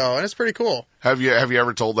 No, yeah. And it's pretty cool. Have you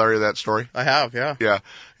ever told Larry that story? I have, yeah.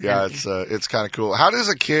 Yeah, it's kind of cool. How does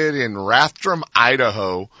a kid in Rathdrum,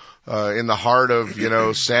 Idaho, in the heart of,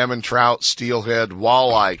 salmon, trout, steelhead,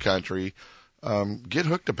 walleye country, get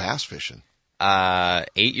hooked to bass fishing? 8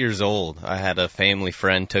 years old. I had a family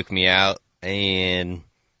friend took me out, and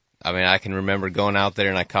I can remember going out there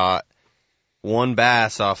and I caught one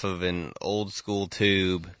bass off of an old school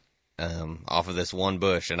tube, off of this one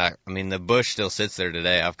bush. And the bush still sits there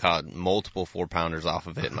today. I've caught multiple 4-pounders off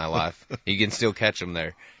of it in my life. You can still catch them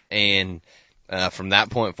there. And from that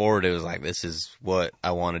point forward, it was like, this is what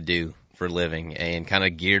I want to do for a living, and kind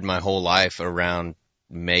of geared my whole life around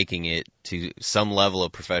making it to some level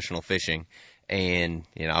of professional fishing. And,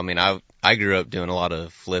 I grew up doing a lot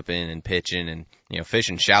of flipping and pitching and,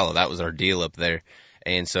 fishing shallow. That was our deal up there.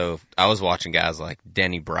 And so I was watching guys like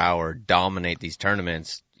Denny Brower dominate these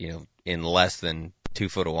tournaments, in less than 2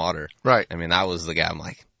 foot of water. Right. I mean, that was the guy. I'm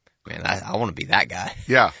like, man, I want to be that guy.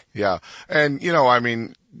 Yeah.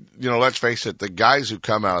 And, let's face it, the guys who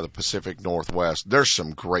come out of the Pacific Northwest, there's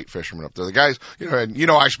some great fishermen up there. The guys,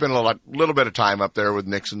 I spent a little bit of time up there with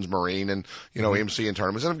Nixon's Marine and, MC and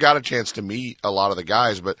tournaments, and I've got a chance to meet a lot of the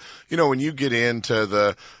guys. But, when you get into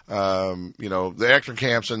the Ector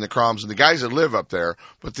camps and the Croms and the guys that live up there,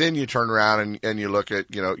 but then you turn around and you look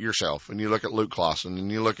at, yourself, and you look at Luke Clausen,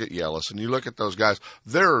 and you look at Yellis, and you look at those guys.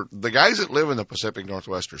 The guys that live in the Pacific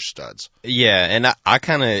Northwest are studs. Yeah, and I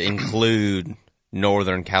kind of include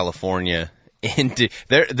Northern California into,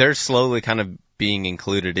 they're slowly kind of being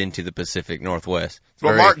included into the Pacific Northwest.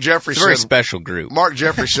 Mark Jeffrey said, very special group. Mark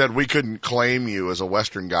Jeffrey said we couldn't claim you as a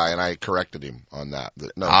Western guy, and I corrected him on that.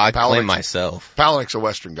 No, I claim myself. Palaniuk's a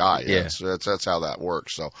Western guy. Yeah. That's how that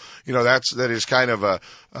works. So, that is kind of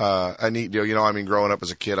a neat deal. Growing up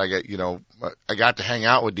as a kid, I got to hang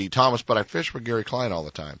out with D. Thomas, but I fished with Gary Klein all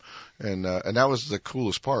the time. And that was the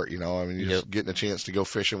coolest part, just getting a chance to go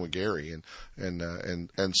fishing with Gary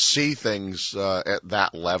and see things, at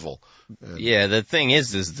that level. Yeah, the thing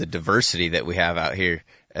is the diversity that we have out here.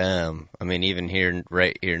 Even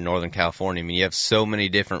right here in Northern California, you have so many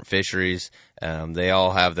different fisheries. They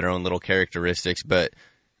all have their own little characteristics, but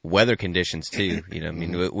weather conditions too.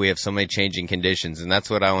 We have so many changing conditions, and that's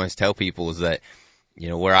what I always tell people is that,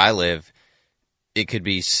 where I live, it could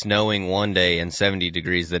be snowing one day and 70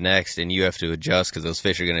 degrees the next, and you have to adjust because those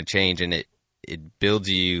fish are going to change, and it builds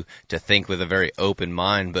you to think with a very open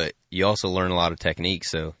mind, but you also learn a lot of techniques.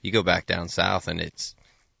 So you go back down south, and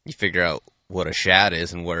you figure out what a shad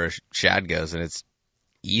is and where a shad goes, and it's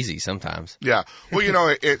easy sometimes. Yeah.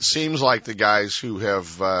 Well, it seems like the guys who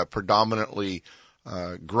have predominantly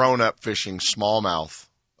grown up fishing smallmouth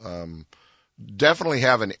definitely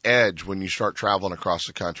have an edge when you start traveling across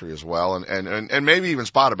the country as well, and maybe even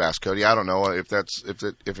spotted bass, Cody. I don't know if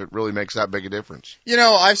it really makes that big a difference.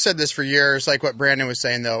 I've said this for years, like what Brandon was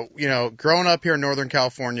saying though. Growing up here in Northern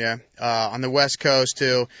California, on the West Coast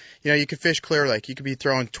too, you could fish Clear Lake. You could be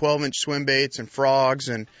throwing 12-inch swim baits and frogs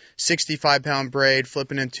and 65-pound braid,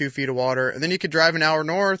 flipping in 2 feet of water, and then you could drive an hour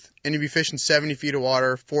north and you'd be fishing 70 feet of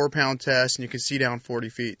water, 4-pound test, and you could see down 40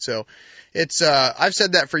 feet. So it's I've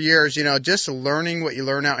said that for years. Just learning what you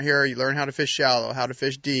learn out here. You learn how to fish shallow, how to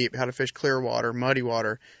fish deep, how to fish clear water, muddy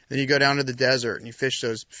water. Then you go down to the desert and you fish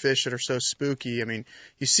those fish that are so spooky.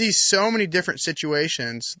 You see so many different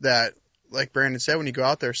situations that, like Brandon said, when you go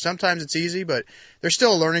out there, sometimes it's easy, but there's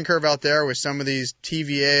still a learning curve out there with some of these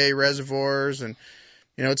TVA reservoirs, and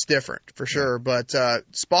it's different for sure. But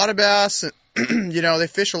spotted bass, they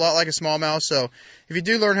fish a lot like a smallmouth. So if you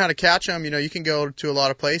do learn how to catch them, you can go to a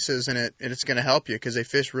lot of places, and it's going to help you because they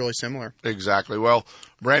fish really similar. Exactly. Well,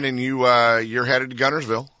 Brandon, you're headed to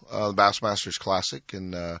Guntersville, the Bassmasters Classic,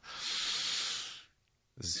 and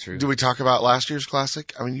this is true. Did we talk about last year's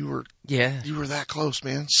Classic? You were that close,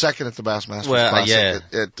 man. Second at the Bassmasters Classic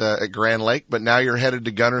at Grand Lake, but now you're headed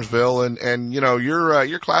to Guntersville, and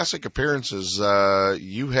your Classic appearances,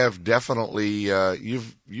 you have definitely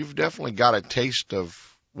you've definitely got a taste of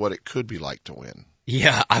what it could be like to win.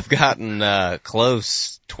 Yeah, I've gotten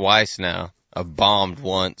close twice now. I've bombed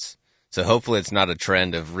once, so hopefully it's not a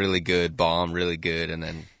trend of really good bomb, really good, and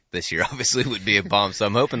then this year obviously would be a bomb, so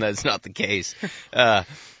I'm hoping that's not the case. Well,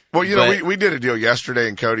 we did a deal yesterday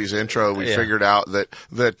in Cody's intro. We figured out that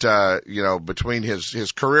between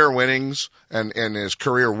his career winnings and his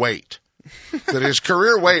career weight, that his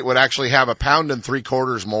career weight would actually have 1 3/4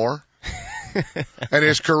 pounds more. And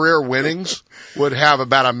his career winnings would have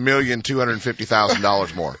about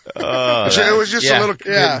 $1,250,000 more. So it was just a little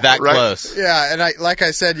that right? Close. Yeah, and like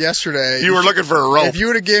I said yesterday, you were looking for a rope. If you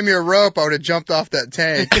would have gave me a rope, I would have jumped off that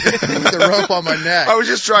tank with the rope on my neck. I was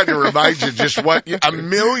just trying to remind you just what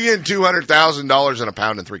 $1,200,000 and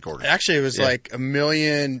 1 3/4 pounds. Actually, it was like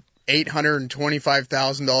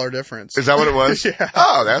 $1,825,000 difference. Is that what it was? Yeah.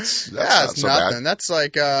 Oh, that's not it's so nothing. bad. That's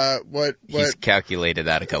like what he's calculated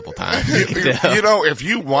that a couple times. If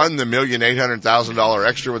you won the $1,800,000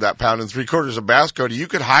 extra with that 1 3/4 pounds of bass, Cody, you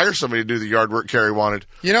could hire somebody to do the yard work Carrie wanted.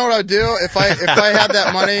 You know what I'd do if I had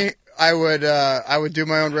that money? I would do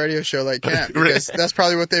my own radio show like Kent, because that's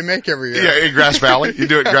probably what they make every year. Yeah, in Grass Valley. You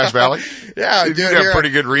do it in Grass Valley? Yeah, I do it have here. pretty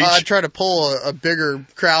good reach. I try to pull a bigger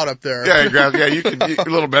crowd up there. Yeah, you can a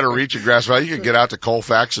little better reach in Grass Valley. You could get out to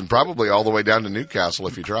Colfax and probably all the way down to Newcastle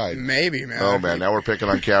if you tried. Maybe, man. Oh man, now we're picking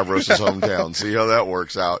on Cavros' hometown. See how that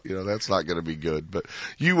works out. That's not going to be good. But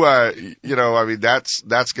that's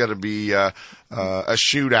going to be a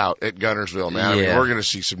shootout at Guntersville, man. Yeah. We're going to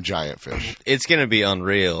see some giant fish. It's going to be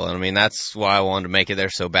unreal. I mean, that's why I wanted to make it there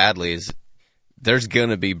so badly, is there's going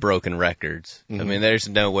to be broken records. Mm-hmm. I mean, there's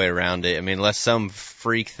no way around it. I mean, unless some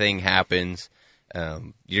freak thing happens,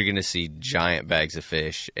 you're going to see giant bags of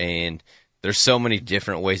fish. And there's so many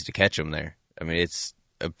different ways to catch them there. I mean, it's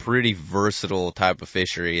a pretty versatile type of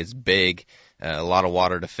fishery. It's big, a lot of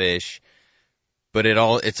water to fish. But it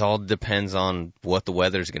all depends on what the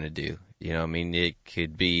weather's going to do. I mean, it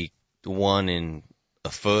could be one in a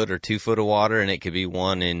foot or 2 foot of water, and it could be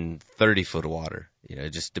one in 30 foot of water. It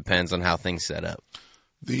just depends on how things set up.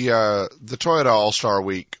 The Toyota All-Star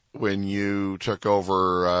Week, when you took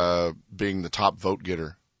over being the top vote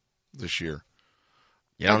getter this year.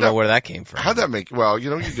 I don't know where that came from. How'd that make? Well,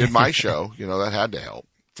 you did my show. That had to help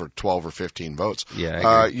for 12 or 15 votes.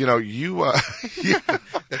 Yeah.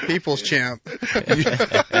 The people's champ.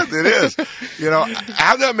 It is.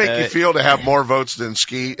 How'd that make you feel to have more votes than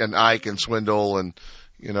Skeet and Ike and Swindle and,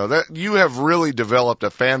 that you have really developed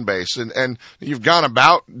a fan base and you've gone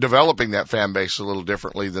about developing that fan base a little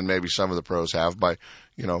differently than maybe some of the pros have by,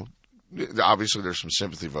 obviously there's some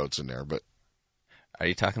sympathy votes in there, but. Are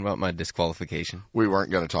you talking about my disqualification? We weren't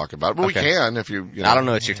going to talk about it, but okay. We can if you I don't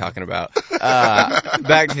know what you're talking about.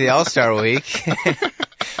 Back to the All-Star Week.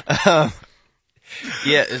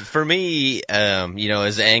 Yeah, for me,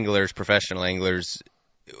 as anglers, professional anglers,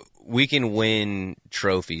 we can win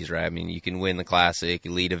trophies, right? I mean, you can win the Classic,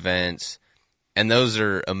 elite events, and those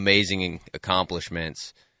are amazing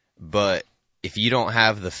accomplishments. But if you don't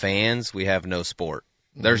have the fans, we have no sport.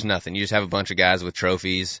 There's nothing. You just have a bunch of guys with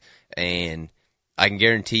trophies, and I can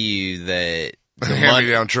guarantee you that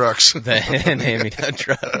hand-me-down trucks. Hand-me-down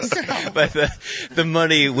trucks. But the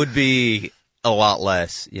money would be a lot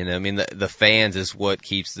less. I mean, the fans is what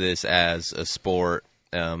keeps this as a sport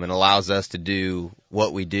and allows us to do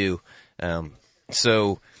what we do.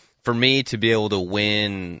 So for me to be able to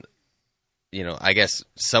win, I guess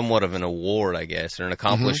somewhat of an award, or an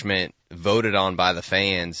accomplishment voted on by the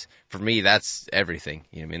fans, for me, that's everything.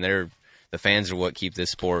 I mean, the fans are what keep this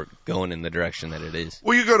sport going in the direction that it is.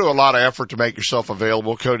 Well, you go to a lot of effort to make yourself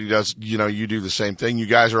available. Cody does, you do the same thing. You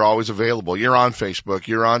guys are always available. You're on Facebook,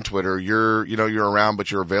 you're on Twitter, you're around, but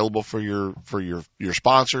you're available for your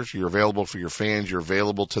sponsors, you're available for your fans, you're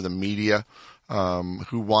available to the media,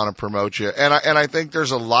 who want to promote you. And I think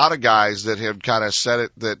there's a lot of guys that have kind of said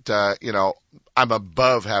it that, I'm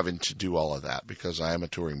above having to do all of that because I am a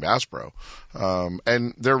touring bass pro.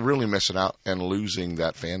 And they're really missing out and losing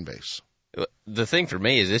that fan base. The thing for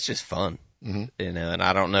me is it's just fun, and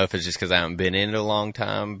I don't know if it's just because I haven't been in it a long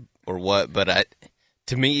time or what, but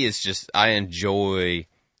to me, it's just I enjoy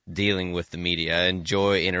dealing with the media. I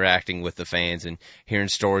enjoy interacting with the fans and hearing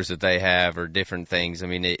stories that they have or different things. I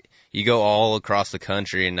mean, you go all across the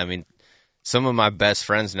country, and I mean, some of my best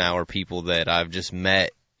friends now are people that I've just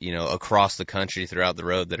met, across the country throughout the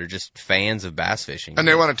road that are just fans of bass fishing. And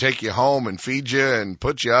they want to take you home and feed you and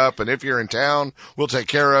put you up. And if you're in town, we'll take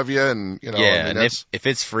care of you. And, yeah, and if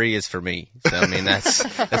it's free, it's for me. So, I mean,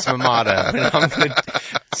 that's my motto. I'm going to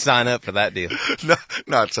sign up for that deal.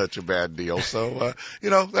 Not such a bad deal. So,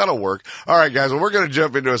 that'll work. All right, guys. Well, we're going to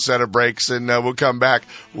jump into a set of breaks and we'll come back.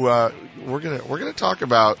 We're going to talk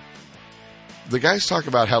about, the guys talk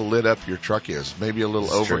about how lit up your truck is. Maybe a little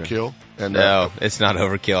it's overkill. True. And no, it's not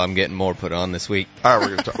overkill. I'm getting more put on this week. All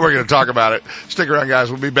right, we're going to talk about it. Stick around,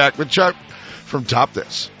 guys. We'll be back with Chuck from Top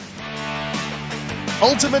This.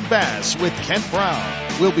 Ultimate Bass with Kent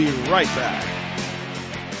Brown. We'll be right back.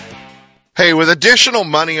 Hey, with additional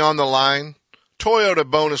money on the line, Toyota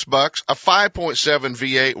bonus bucks, a 5.7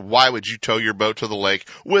 V8, why would you tow your boat to the lake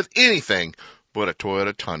with anything but a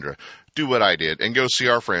Toyota Tundra? Do what I did and go see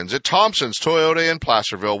our friends at Thompson's Toyota in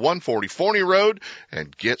Placerville, 140 Forney Road,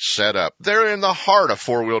 and get set up. They're in the heart of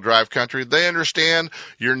four-wheel drive country. They understand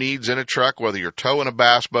your needs in a truck, whether you're towing a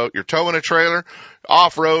bass boat, you're towing a trailer,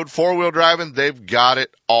 off-road, four-wheel driving, they've got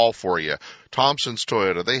it all for you. Thompson's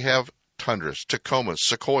Toyota, they have Tundras, Tacomas,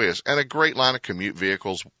 Sequoias, and a great line of commute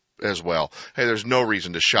vehicles as well. Hey, there's no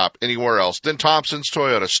reason to shop anywhere else than Thompson's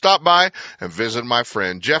Toyota. Stop by and visit my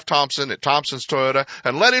friend Jeff Thompson at Thompson's Toyota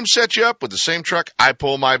and let him set you up with the same truck I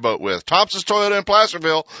pull my boat with. Thompson's Toyota in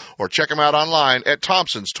Placerville, or check him out online at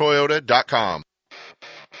thompsonstoyota.com.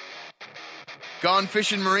 Gone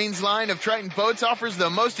Fishing Marine's line of Triton boats offers the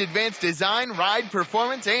most advanced design, ride,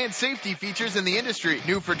 performance, and safety features in the industry.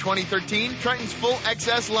 New for 2013, Triton's full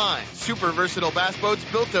XS line. Super versatile bass boats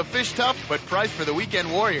built to fish tough, but priced for the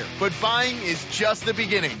weekend warrior. But buying is just the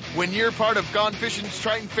beginning. When you're part of Gone Fishing's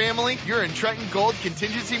Triton family, you're in Triton Gold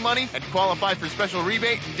contingency money and qualify for special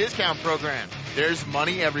rebate and discount programs. There's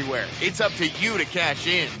money everywhere. It's up to you to cash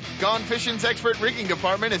in. Gone Fishing's expert rigging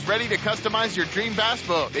department is ready to customize your dream bass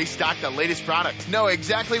boat. They stock the latest products, know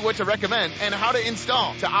exactly what to recommend and how to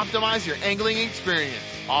install to optimize your angling experience.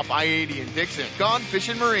 Off I-80 in Dixon, Gone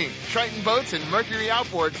Fishing Marine, Triton Boats, and Mercury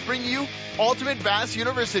Outboards bring you Ultimate Bass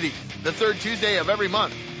University, the third Tuesday of every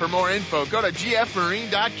month. For more info, go to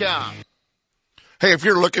gfmarine.com. Hey, if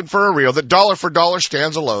you're looking for a reel that dollar for dollar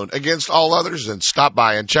stands alone against all others, then stop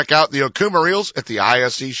by and check out the Okuma reels at the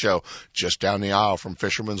ISE show just down the aisle from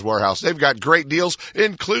Fisherman's Warehouse. They've got great deals,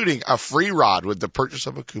 including a free rod with the purchase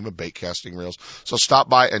of Okuma bait casting reels. So stop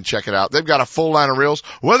by and check it out. They've got a full line of reels.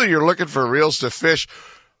 Whether you're looking for reels to fish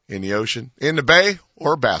in the ocean, in the bay,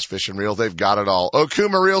 or a bass fishing reel, they've got it all.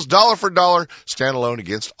 Okuma reels, dollar for dollar, stand alone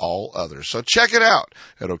against all others. So check it out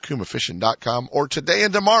at okumafishing.com or today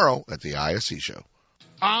and tomorrow at the ISE show.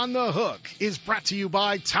 On the Hook is brought to you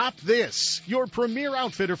by Top This, your premier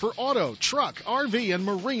outfitter for auto, truck, RV, and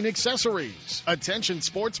marine accessories. Attention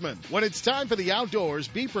sportsmen, when it's time for the outdoors,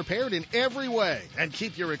 be prepared in every way and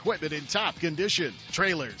keep your equipment in top condition.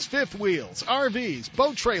 Trailers, fifth wheels, RVs,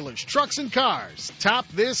 boat trailers, trucks, and cars. Top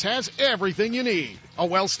This has everything you need. A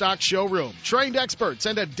well-stocked showroom, trained experts,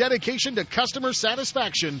 and a dedication to customer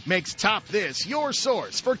satisfaction makes Top This your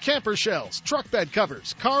source for camper shells, truck bed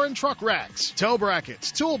covers, car and truck racks, tow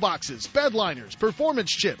brackets, toolboxes, bed liners, performance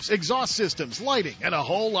chips, exhaust systems, lighting, and a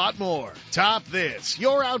whole lot more. Top This,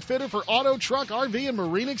 your outfitter for auto, truck, RV, and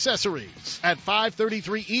marine accessories at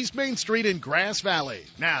 533 East Main Street in Grass Valley.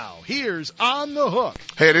 Now, here's On the Hook.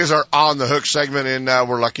 Hey, it is our On the Hook segment, and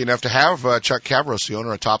we're lucky enough to have Chuck Cavros, the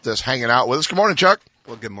owner of Top This, hanging out with us. Good morning, Chuck.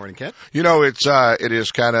 Well, good morning, Kent. You know, it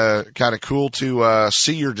is kind of cool to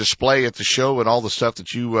see your display at the show and all the stuff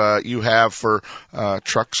that you have for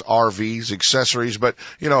trucks, RVs, accessories. But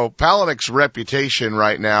you know, Palaniuk's reputation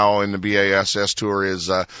right now in the BASS tour is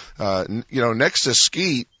next to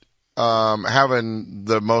Skeet, having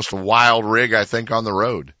the most wild rig I think on the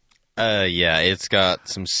road. Yeah, it's got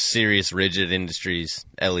some serious Rigid Industries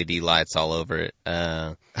LED lights all over it.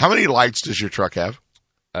 How many lights does your truck have?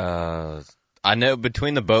 I know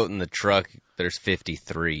between the boat and the truck, there's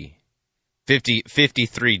 53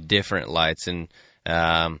 different lights, and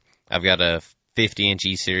I've got a 50-inch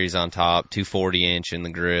E-Series on top, two 40-inch in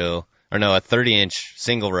the grill, a 30-inch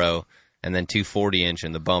single row, and then two 40-inch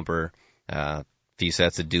in the bumper, a few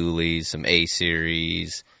sets of dualies, some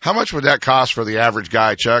A-Series. How much would that cost for the average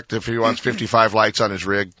guy, Chuck, if he wants 55 lights on his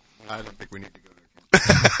rig? I don't think we need to go there.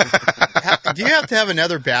 Do you have to have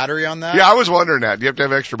another battery on that? Yeah, I was wondering that. Do you have to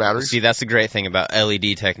have extra batteries? See, that's the great thing about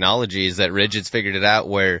LED technology is that Rigid's figured it out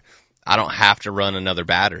where I don't have to run another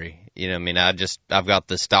battery. You know, I mean, I've got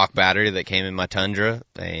the stock battery that came in my Tundra,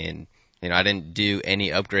 and I didn't do any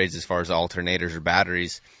upgrades as far as alternators or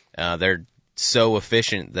batteries. They're so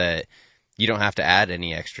efficient that you don't have to add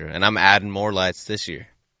any extra, and I'm adding more lights this year.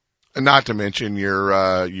 And not to mention you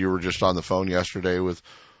were just on the phone yesterday with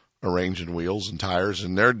Arranging Wheels and Tires,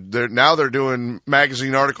 and they're doing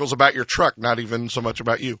magazine articles about your truck, not even so much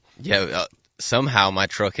about you. Yeah, somehow my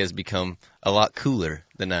truck has become a lot cooler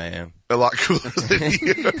than I am. A lot cooler than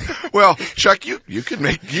you. Well, Chuck, you can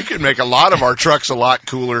make a lot of our trucks a lot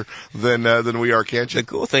cooler than we are, can't you? The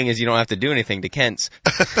cool thing is you don't have to do anything to Kent's.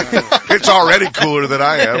 It's already cooler than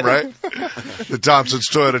I am, right? The Thompson's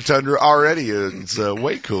Toyota Tundra already is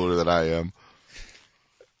way cooler than I am.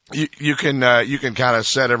 You can kind of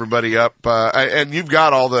set everybody up, and you've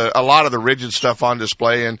got a lot of the Rigid stuff on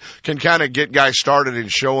display, and can kind of get guys started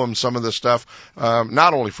and show them some of the stuff,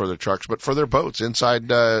 not only for their trucks, but for their boats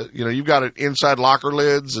inside, you've got it inside locker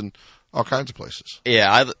lids and all kinds of places.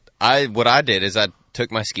 Yeah. What I did is I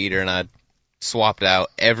took my Skeeter and I swapped out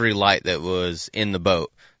every light that was in the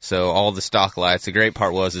boat. So all the stock lights, the great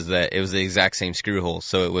part is that it was the exact same screw hole.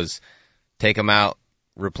 So it was take them out,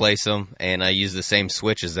 replace them, and I use the same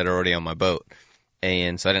switches that are already on my boat.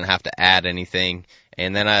 And so I didn't have to add anything.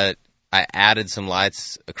 And then I added some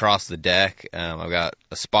lights across the deck. I've got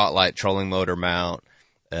a spotlight trolling motor mount,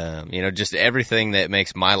 just everything that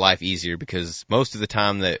makes my life easier, because most of the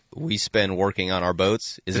time that we spend working on our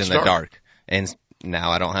boats is in the dark. And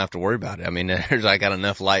now I don't have to worry about it. I mean, I got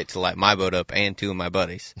enough light to light my boat up and two of my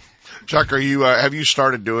buddies. Chuck, have you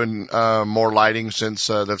started doing more lighting since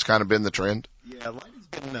that's kind of been the trend? Yeah, lighting's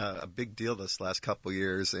been a big deal this last couple of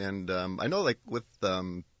years, and I know, like with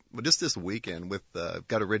just this weekend with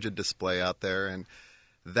got a rigid display out there, and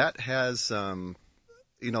that has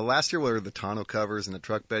last year were the tonneau covers and the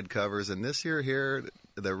truck bed covers, and this year here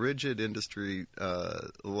the rigid industry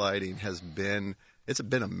lighting has been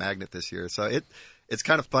a magnet this year. So it's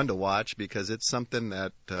kind of fun to watch because it's something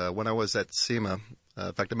that when I was at SEMA,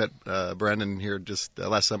 in fact I met Brandon here just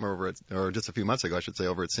last summer or just a few months ago I should say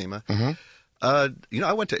over at SEMA. Mm-hmm.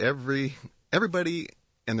 I went to everybody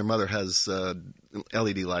and their mother has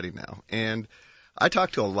LED lighting now, and I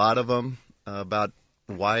talked to a lot of them about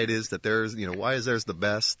why it is that why is theirs the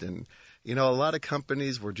best, and a lot of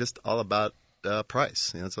companies were just all about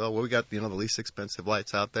price. So we got the least expensive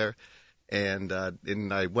lights out there, and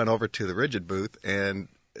I went over to the rigid booth, and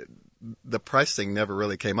the price thing never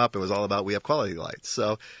really came up. It was all about we have quality lights.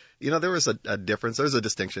 So there was a difference. There's a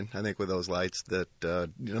distinction I think with those lights that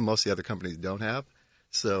most of the other companies don't have.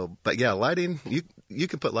 So, but yeah, lighting, you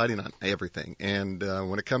can put lighting on everything. And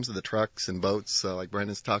when it comes to the trucks and boats, like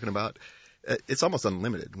Brandon's talking about, it's almost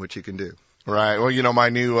unlimited what you can do. Right. Well, my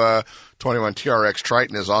new 21 TRX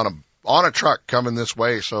Triton is on a truck coming this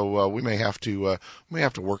way, so we may have to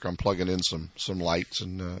work on plugging in some lights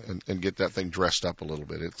and get that thing dressed up a little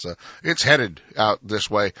bit. It's headed out this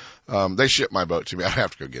way. They shipped my boat to me. I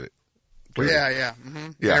have to go get it. Yeah.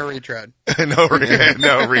 Mm-hmm. Yeah. No retread. no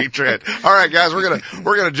retread. All right, guys,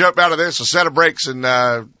 we're gonna jump out of this, a set of breaks, and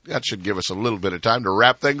that should give us a little bit of time to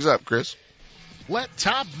wrap things up, Chris. Let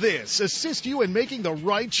Top This assist you in making the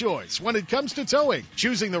right choice when it comes to towing.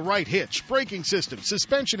 Choosing the right hitch, braking system,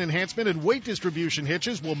 suspension enhancement, and weight distribution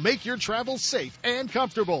hitches will make your travel safe and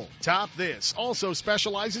comfortable. Top This also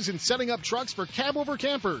specializes in setting up trucks for cab-over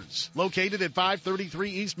campers. Located at 533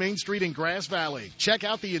 East Main Street in Grass Valley. Check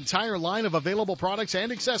out the entire line of available products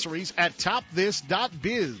and accessories at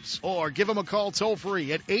topthis.biz or give them a call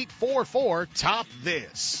toll-free at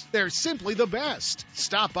 844-TOP-THIS. They're simply the best.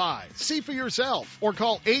 Stop by, see for yourself, or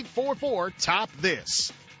call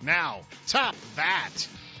 844-TOP-THIS. Now, top that.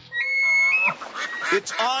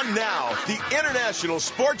 It's on now. The International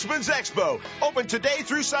Sportsman's Expo. Open today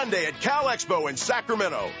through Sunday at Cal Expo in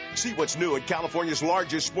Sacramento. See what's new at California's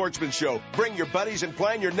largest sportsman show. Bring your buddies and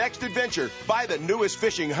plan your next adventure. Buy the newest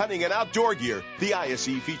fishing, hunting, and outdoor gear. The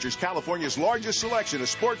ISE features California's largest selection of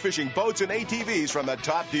sport fishing boats and ATVs from the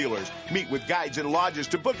top dealers. Meet with guides and lodges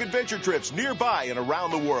to book adventure trips nearby and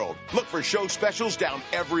around the world. Look for show specials down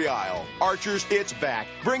every aisle. Archers, it's back.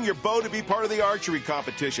 Bring your bow to be part of the archery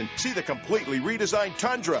competition. See the completely redesigned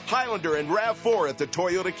Tundra, Highlander, and RAV4 at the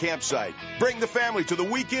Toyota campsite. Bring the family to the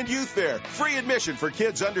weekend youth fair. Free admission for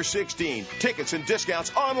kids under 16. Tickets and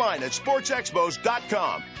discounts online at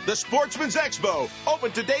sportsexpos.com. The Sportsman's Expo,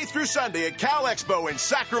 open today through Sunday at Cal Expo in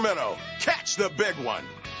Sacramento. Catch the big one.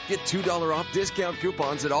 Get $2 off discount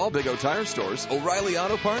coupons at all Big O Tire stores, O'Reilly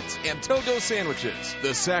Auto Parts, and Togo Sandwiches.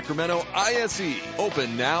 The Sacramento ISE,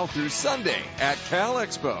 open now through Sunday at Cal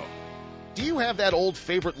Expo. Do you have that old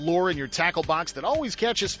favorite lure in your tackle box that always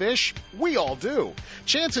catches fish? We all do.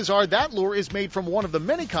 Chances are that lure is made from one of the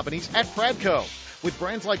many companies at Pradco. With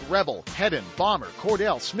brands like Rebel, Hedon, Bomber,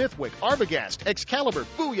 Cordell, Smithwick, Arbogast, Excalibur,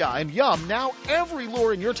 Booyah, and Yum, now every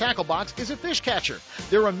lure in your tackle box is a fish catcher.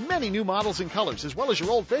 There are many new models and colors, as well as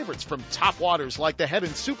your old favorites, from top waters like the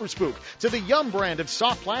Hedon Super Spook to the Yum brand of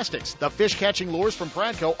soft plastics. The fish-catching lures from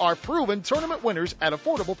Pradco are proven tournament winners at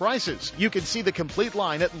affordable prices. You can see the complete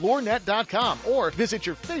line at lurenet.com or visit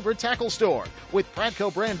your favorite tackle store. With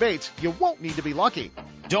Pradco brand baits, you won't need to be lucky.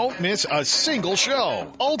 Don't miss a single show.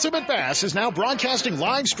 Ultimate Bass is now broadcasting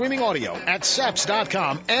live streaming audio at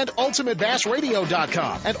seps.com and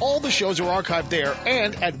ultimatebassradio.com. And all the shows are archived there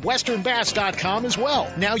and at westernbass.com as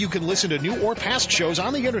well. Now you can listen to new or past shows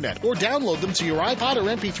on the internet or download them to your iPod or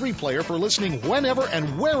MP3 player for listening whenever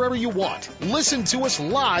and wherever you want. Listen to us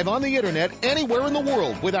live on the internet anywhere in the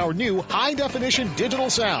world with our new high-definition digital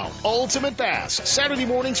sound. Ultimate Bass, Saturday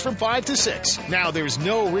mornings from 5 to 6. Now there's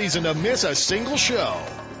no reason to miss a single show.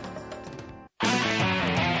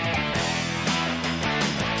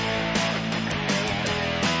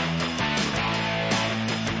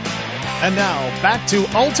 And now, back to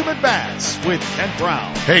Ultimate Bass with Kent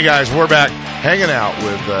Brown. Hey, guys, we're back hanging out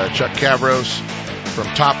with Chuck Cavros from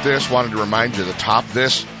Top This. Wanted to remind you the Top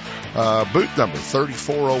This booth number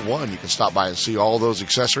 3401. You can stop by and see all those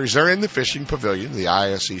accessories. They're in the fishing pavilion, the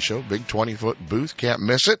ISE show, big 20-foot booth. Can't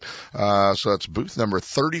miss it. So it's booth number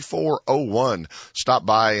 3401. Stop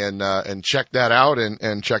by and check that out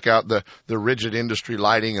and check out the rigid industry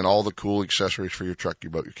lighting and all the cool accessories for your truck,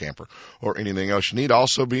 your boat, your camper, or anything else you need.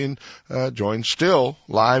 Also being joined still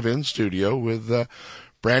live in studio with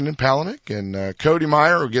Brandon Palaniuk and Cody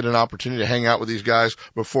Meyern will get an opportunity to hang out with these guys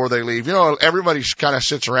before they leave. You know, everybody kind of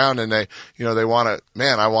sits around and they want to,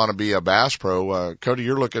 man, I want to be a Bass Pro. Cody,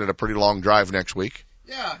 you're looking at a pretty long drive next week.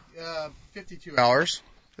 Yeah, 52 hours.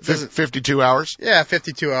 52 hours? Yeah,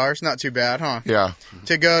 52 hours. Not too bad, huh? Yeah.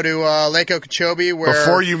 To go to Lake Okeechobee, where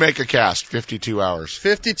before you make a cast, 52 hours.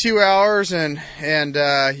 52 hours, and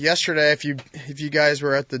yesterday, if you guys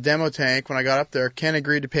were at the demo tank when I got up there, Ken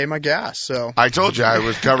agreed to pay my gas. So I told you I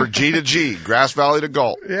was covered G to G, Grass Valley to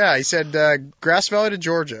Galt. Yeah, he said Grass Valley to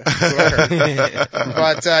Georgia.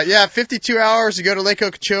 But 52 hours to go to Lake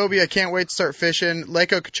Okeechobee. I can't wait to start fishing.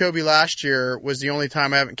 Lake Okeechobee last year was the only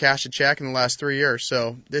time I haven't cashed a check in the last 3 years.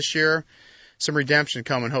 So this year, some redemption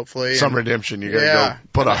coming, hopefully. Some redemption. You got to go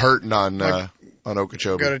put a hurting on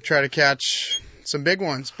Okeechobee. Got to try to catch some big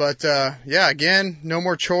ones. But, again, no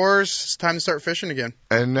more chores. It's time to start fishing again.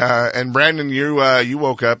 And Brandon, you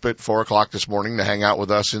woke up at 4 o'clock this morning to hang out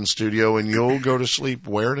with us in studio, and you'll go to sleep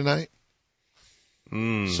where tonight?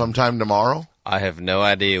 Sometime tomorrow? I have no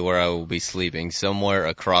idea where I will be sleeping. Somewhere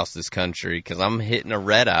across this country, because I'm hitting a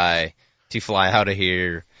red eye to fly out of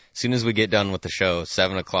here. As soon as we get done with the show,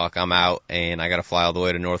 7 o'clock, I'm out, and I got to fly all the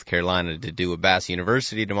way to North Carolina to do a Bass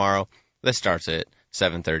University tomorrow. That starts at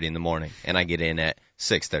 7:30 in the morning, and I get in at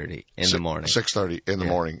 6:30 in the morning. 6:30 in the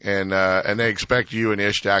morning, and they expect you and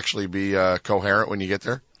Ish to actually be coherent when you get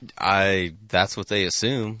there. That's what they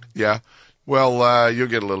assume. Yeah. Well, you'll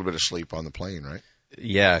get a little bit of sleep on the plane, right?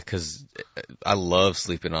 Yeah, 'cause I love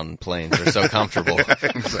sleeping on planes. They're so comfortable.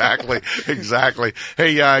 Exactly.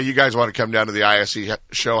 Hey, you guys want to come down to the ISE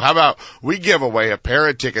show? How about we give away a pair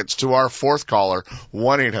of tickets to our fourth caller,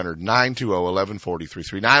 1-800-920-1140,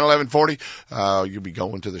 339-1140. You'll be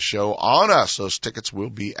going to the show on us. Those tickets will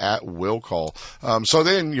be at will call. So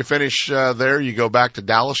then you finish there, you go back to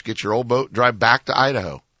Dallas, get your old boat, drive back to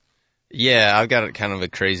Idaho. Yeah, I've got kind of a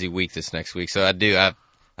crazy week this next week. So I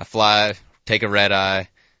fly, take a red eye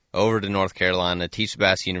over to North Carolina, teach the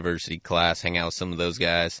Bass University class, hang out with some of those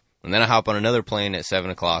guys. And then I hop on another plane at 7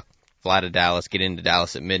 o'clock, fly to Dallas, get into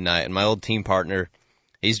Dallas at midnight. And my old team partner,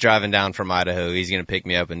 he's driving down from Idaho. He's going to pick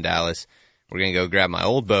me up in Dallas. We're going to go grab my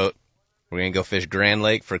old boat. We're going to go fish Grand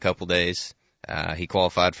Lake for a couple days. He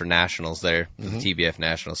qualified for nationals there, the TBF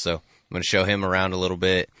nationals. So I'm going to show him around a little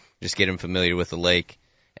bit, just get him familiar with the lake.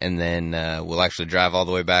 And then we'll actually drive all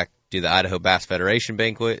the way back, do the Idaho Bass Federation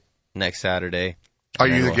banquet next Saturday. Are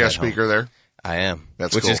you the guest speaker there? I am.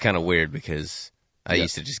 That's which cool. is kind of weird because I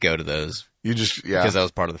used to just go to those. Because I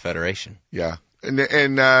was part of the federation. Yeah.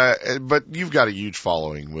 But you've got a huge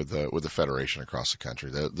following with the federation across the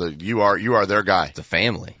country. You are their guy. It's a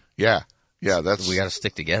family. Yeah. Yeah, we got to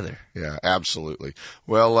stick together. Yeah, absolutely.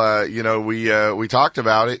 Well, we talked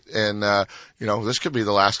about it, and this could be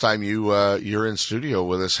the last time you're in studio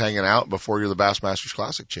with us hanging out before you're the Bassmasters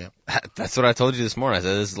Classic champ. That's what I told you this morning. I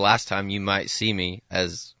said this is the last time you might see me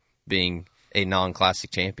as being a non-classic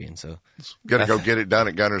champion. So gotta go get it done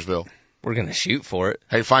at Guntersville. We're gonna shoot for it.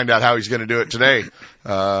 Hey, find out how he's gonna do it today.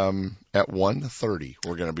 At 1:30,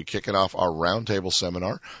 we're gonna be kicking off our roundtable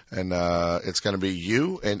seminar, and it's gonna be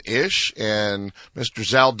you and Ish and Mr.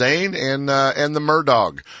 Zaldane and the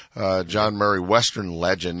Murdog, John Murray, Western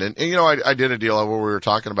legend. And I did a deal where we were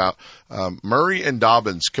talking about Murray and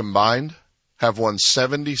Dobbins combined have won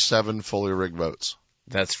 77 fully rigged boats.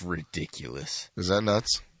 That's ridiculous. Is that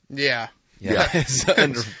nuts? Yeah. Yeah. It's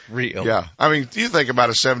unreal. Yeah. I mean, you think about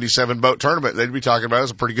a 77 boat tournament, they'd be talking about it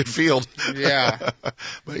as a pretty good field. Yeah.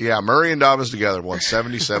 But yeah, Murray and Dobbins together won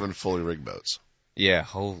 77 fully rigged boats. Yeah,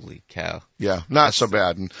 holy cow. Yeah, not so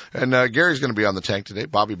bad. And Gary's going to be on the tank today.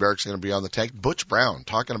 Bobby Barrick's going to be on the tank. Butch Brown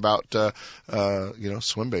talking about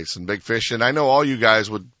swim baits and big fish. And I know all you guys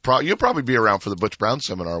you'll probably be around for the Butch Brown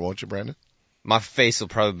seminar, won't you, Brandon? My face will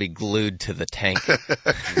probably be glued to the tank.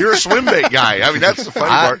 You're a swim bait guy. I mean, that's the funny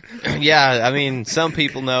part. Yeah, I mean, some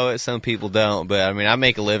people know it, some people don't. But, I mean, I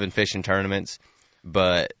make a living fishing tournaments.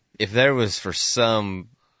 But if there was for some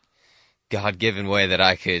God-given way that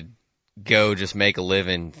I could go just make a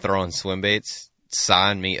living throwing swim baits,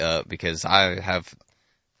 sign me up, because I have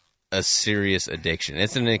a serious addiction.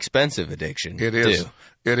 It's an expensive addiction. It is. Too.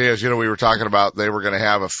 It is. We were talking about they were going to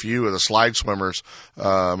have a few of the slide swimmers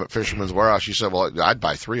at Fisherman's Warehouse. You said, well, I'd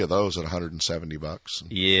buy 3 of those at $170.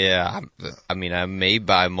 Yeah. I mean, I may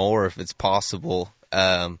buy more if it's possible.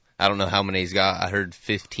 I don't know how many he's got. I heard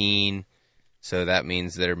 15. So that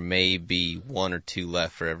means there may be 1 or 2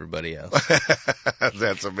 left for everybody else.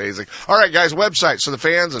 That's amazing. All right, guys, website. So the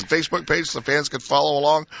fans and Facebook page so the fans can follow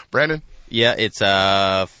along. Brandon? Yeah, it's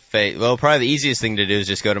probably the easiest thing to do is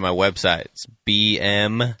just go to my website. It's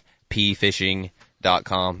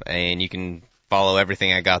bmpfishing.com, and you can follow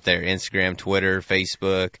everything I got there. Instagram, Twitter,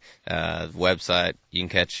 Facebook, website. You can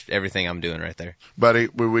catch everything I'm doing right there. Buddy,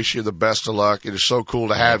 we wish you the best of luck. It is so cool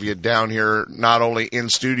to have you down here, not only in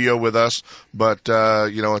studio with us, but,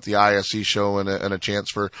 at the ISE show and a chance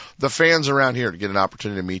for the fans around here to get an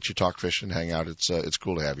opportunity to meet you, talk fishing, hang out. It's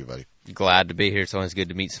cool to have you, buddy. Glad to be here. It's always good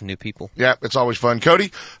to meet some new people. Yeah, it's always fun. Cody,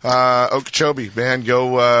 Okeechobee, man,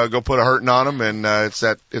 go put a hurting on them, and it's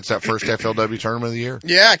that first FLW tournament of the year.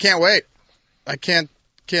 Yeah, I can't wait. I can't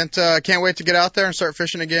wait to get out there and start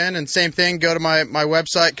fishing again. And same thing, go to my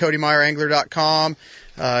website, CodyMeyerAngler.com,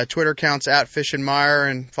 Twitter accounts @FishinMeyer,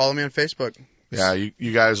 and follow me on Facebook. Yeah,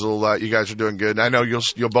 you guys are doing good. And I know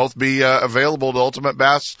you'll both be available to Ultimate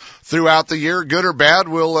Bass throughout the year, good or bad.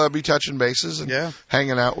 We'll be touching bases and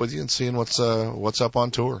hanging out with you and seeing what's up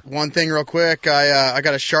on tour. One thing real quick, I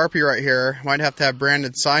got a Sharpie right here. Might have to have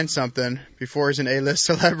Brandon sign something before he's an A-list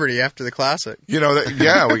celebrity after the Classic. We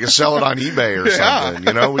can sell it on eBay or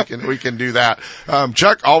something. We can do that.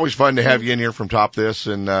 Chuck, always fun to have you in here from Top This,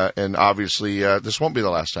 and obviously this won't be the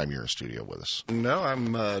last time you're in studio with us. No,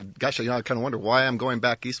 I'm I kind of wonder why I'm going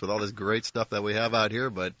back east with all this great stuff that we have out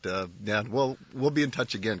here, but we'll be in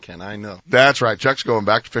touch again, Ken. I know. That's right. Chuck's going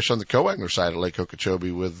back to fish on the co-angler side of Lake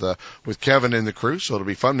Okeechobee with Kevin and the crew, so it'll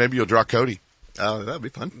be fun. Maybe you'll draw Cody. Oh, that'd be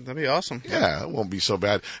fun. That'd be awesome. Yeah, it won't be so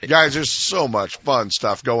bad. Guys, there's so much fun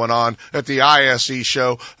stuff going on at the ISE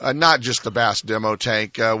show, not just the Bass Demo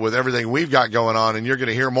Tank, with everything we've got going on, and you're going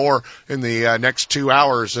to hear more in the next 2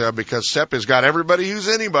 hours because Sepp has got everybody who's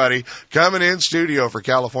anybody coming in studio for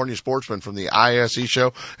California Sportsman from the ISE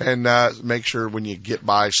show, and make sure when you get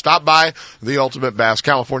by, stop by the Ultimate Bass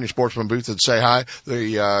California Sportsman booth and say hi.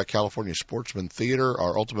 The California Sportsman Theater,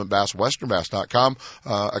 our Ultimate Bass, westernbass.com,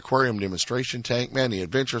 aquarium demonstration tank, man, the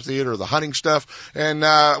adventure theater, the hunting stuff, and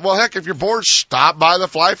heck, if you're bored, stop by the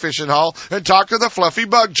fly fishing hall and talk to the fluffy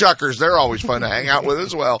bug chuckers. They're always fun to hang out with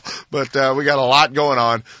as well. But we got a lot going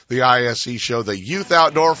on. The ISE show, the youth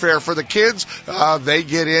outdoor fair for the kids, they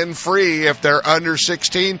get in free if they're under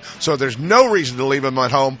 16, so there's no reason to leave them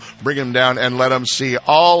at home. Bring them down and let them see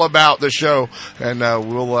all about the show, and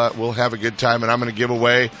we'll have a good time. And I'm going to give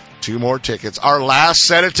away 2 more tickets. Our last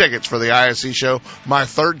set of tickets for the ISE show. My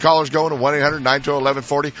third caller's going to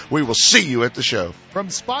 1-800-920-1140. We will see you at the show.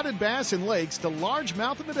 From spotted bass in lakes to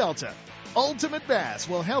largemouth in the Delta, Ultimate Bass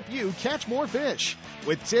will help you catch more fish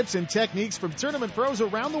with tips and techniques from tournament pros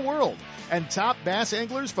around the world and top bass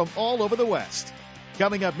anglers from all over the West.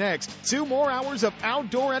 Coming up next, 2 more hours of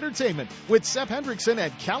outdoor entertainment with Sepp Hendrickson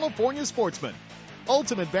and California Sportsman.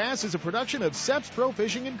 Ultimate Bass is a production of Sepp's Pro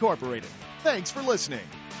Fishing Incorporated. Thanks for listening.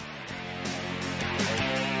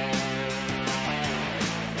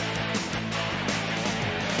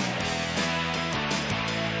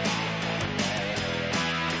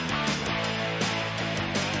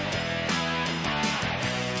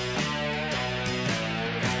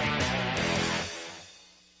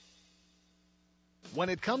 When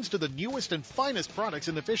it comes to the newest and finest products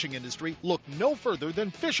in the fishing industry, look no further than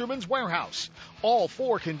Fisherman's Warehouse. All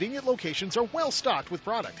 4 convenient locations are well stocked with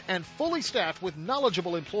product and fully staffed with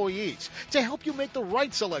knowledgeable employees to help you make the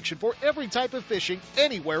right selection for every type of fishing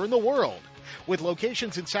anywhere in the world. With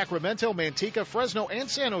locations in Sacramento, Manteca, Fresno, and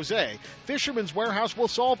San Jose, Fisherman's Warehouse will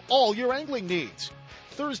solve all your angling needs.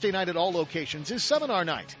 Thursday night at all locations is seminar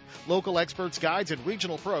night. Local experts, guides, and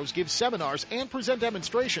regional pros give seminars and present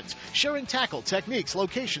demonstrations, sharing tackle, techniques,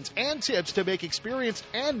 locations, and tips to make experienced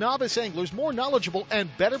and novice anglers more knowledgeable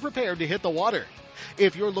and better prepared to hit the water.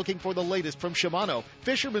 If you're looking for the latest from Shimano,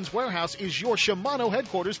 Fisherman's Warehouse is your Shimano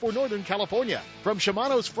headquarters for Northern California. From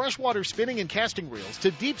Shimano's freshwater spinning and casting reels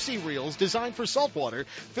to deep-sea reels designed for saltwater,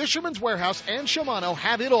 Fisherman's Warehouse and Shimano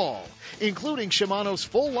have it all, including Shimano's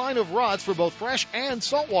full line of rods for both fresh and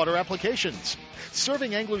saltwater applications.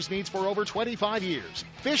 Serving anglers' needs for over 25 years,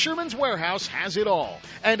 Fisherman's Warehouse has it all.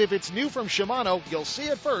 And if it's new from Shimano, you'll see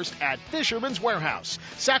it first at Fisherman's Warehouse,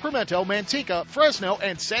 Sacramento, Manteca, Fresno,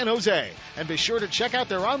 and San Jose. And be sure to check out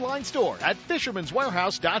their online store at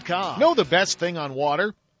fishermanswarehouse.com. Know the best thing on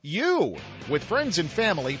water? You. With friends and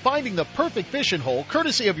family, finding the perfect fishing hole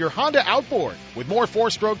courtesy of your Honda Outboard. With more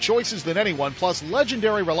 4-stroke choices than anyone, plus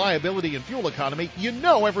legendary reliability and fuel economy, you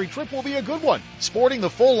know every trip will be a good one. Sporting the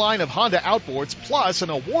full line of Honda Outboards, plus an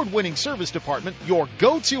award-winning service department, your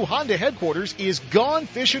go-to Honda headquarters is Gone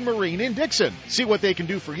Fishin' Marine in Dixon. See what they can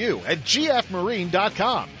do for you at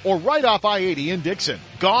gfmarine.com or right off I-80 in Dixon.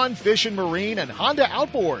 Gone Fishin' Marine and Honda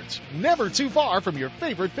Outboards. Never too far from your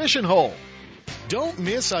favorite fishing hole. Don't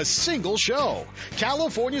miss a single show.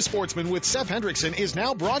 California Sportsman with Seth Hendrickson is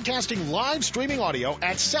now broadcasting live streaming audio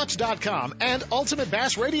at Seps.com and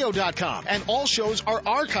UltimateBassRadio.com, and all shows are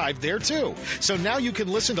archived there too. So now you can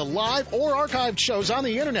listen to live or archived shows on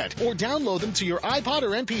the internet, or download them to your iPod or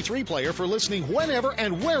MP3 player for listening whenever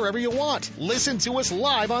and wherever you want. Listen to us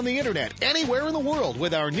live on the internet, anywhere in the world,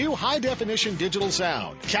 with our new high-definition digital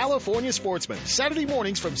sound. California Sportsman, Saturday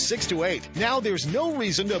mornings from 6 to 8. Now there's no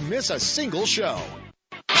reason to miss a single show.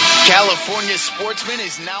 California Sportsman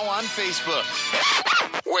is now on Facebook.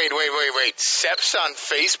 Wait. Seps on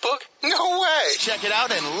Facebook? No way. Check it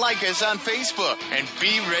out and like us on Facebook. And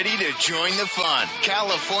be ready to join the fun.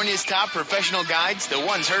 California's top professional guides, the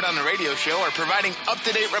ones heard on the radio show, are providing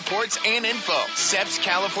up-to-date reports and info. Seps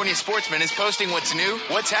California Sportsman is posting what's new,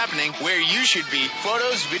 what's happening, where you should be,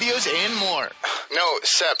 photos, videos, and more. No,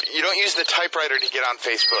 Sep, you don't use the typewriter to get on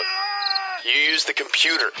Facebook. You use the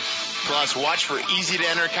computer. Plus, watch for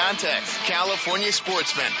easy-to-enter contests. California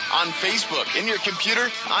Sportsman on Facebook, in your computer,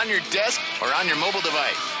 on your desk, or on your mobile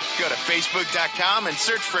device. Go to Facebook.com and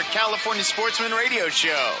search for California Sportsman Radio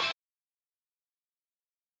Show.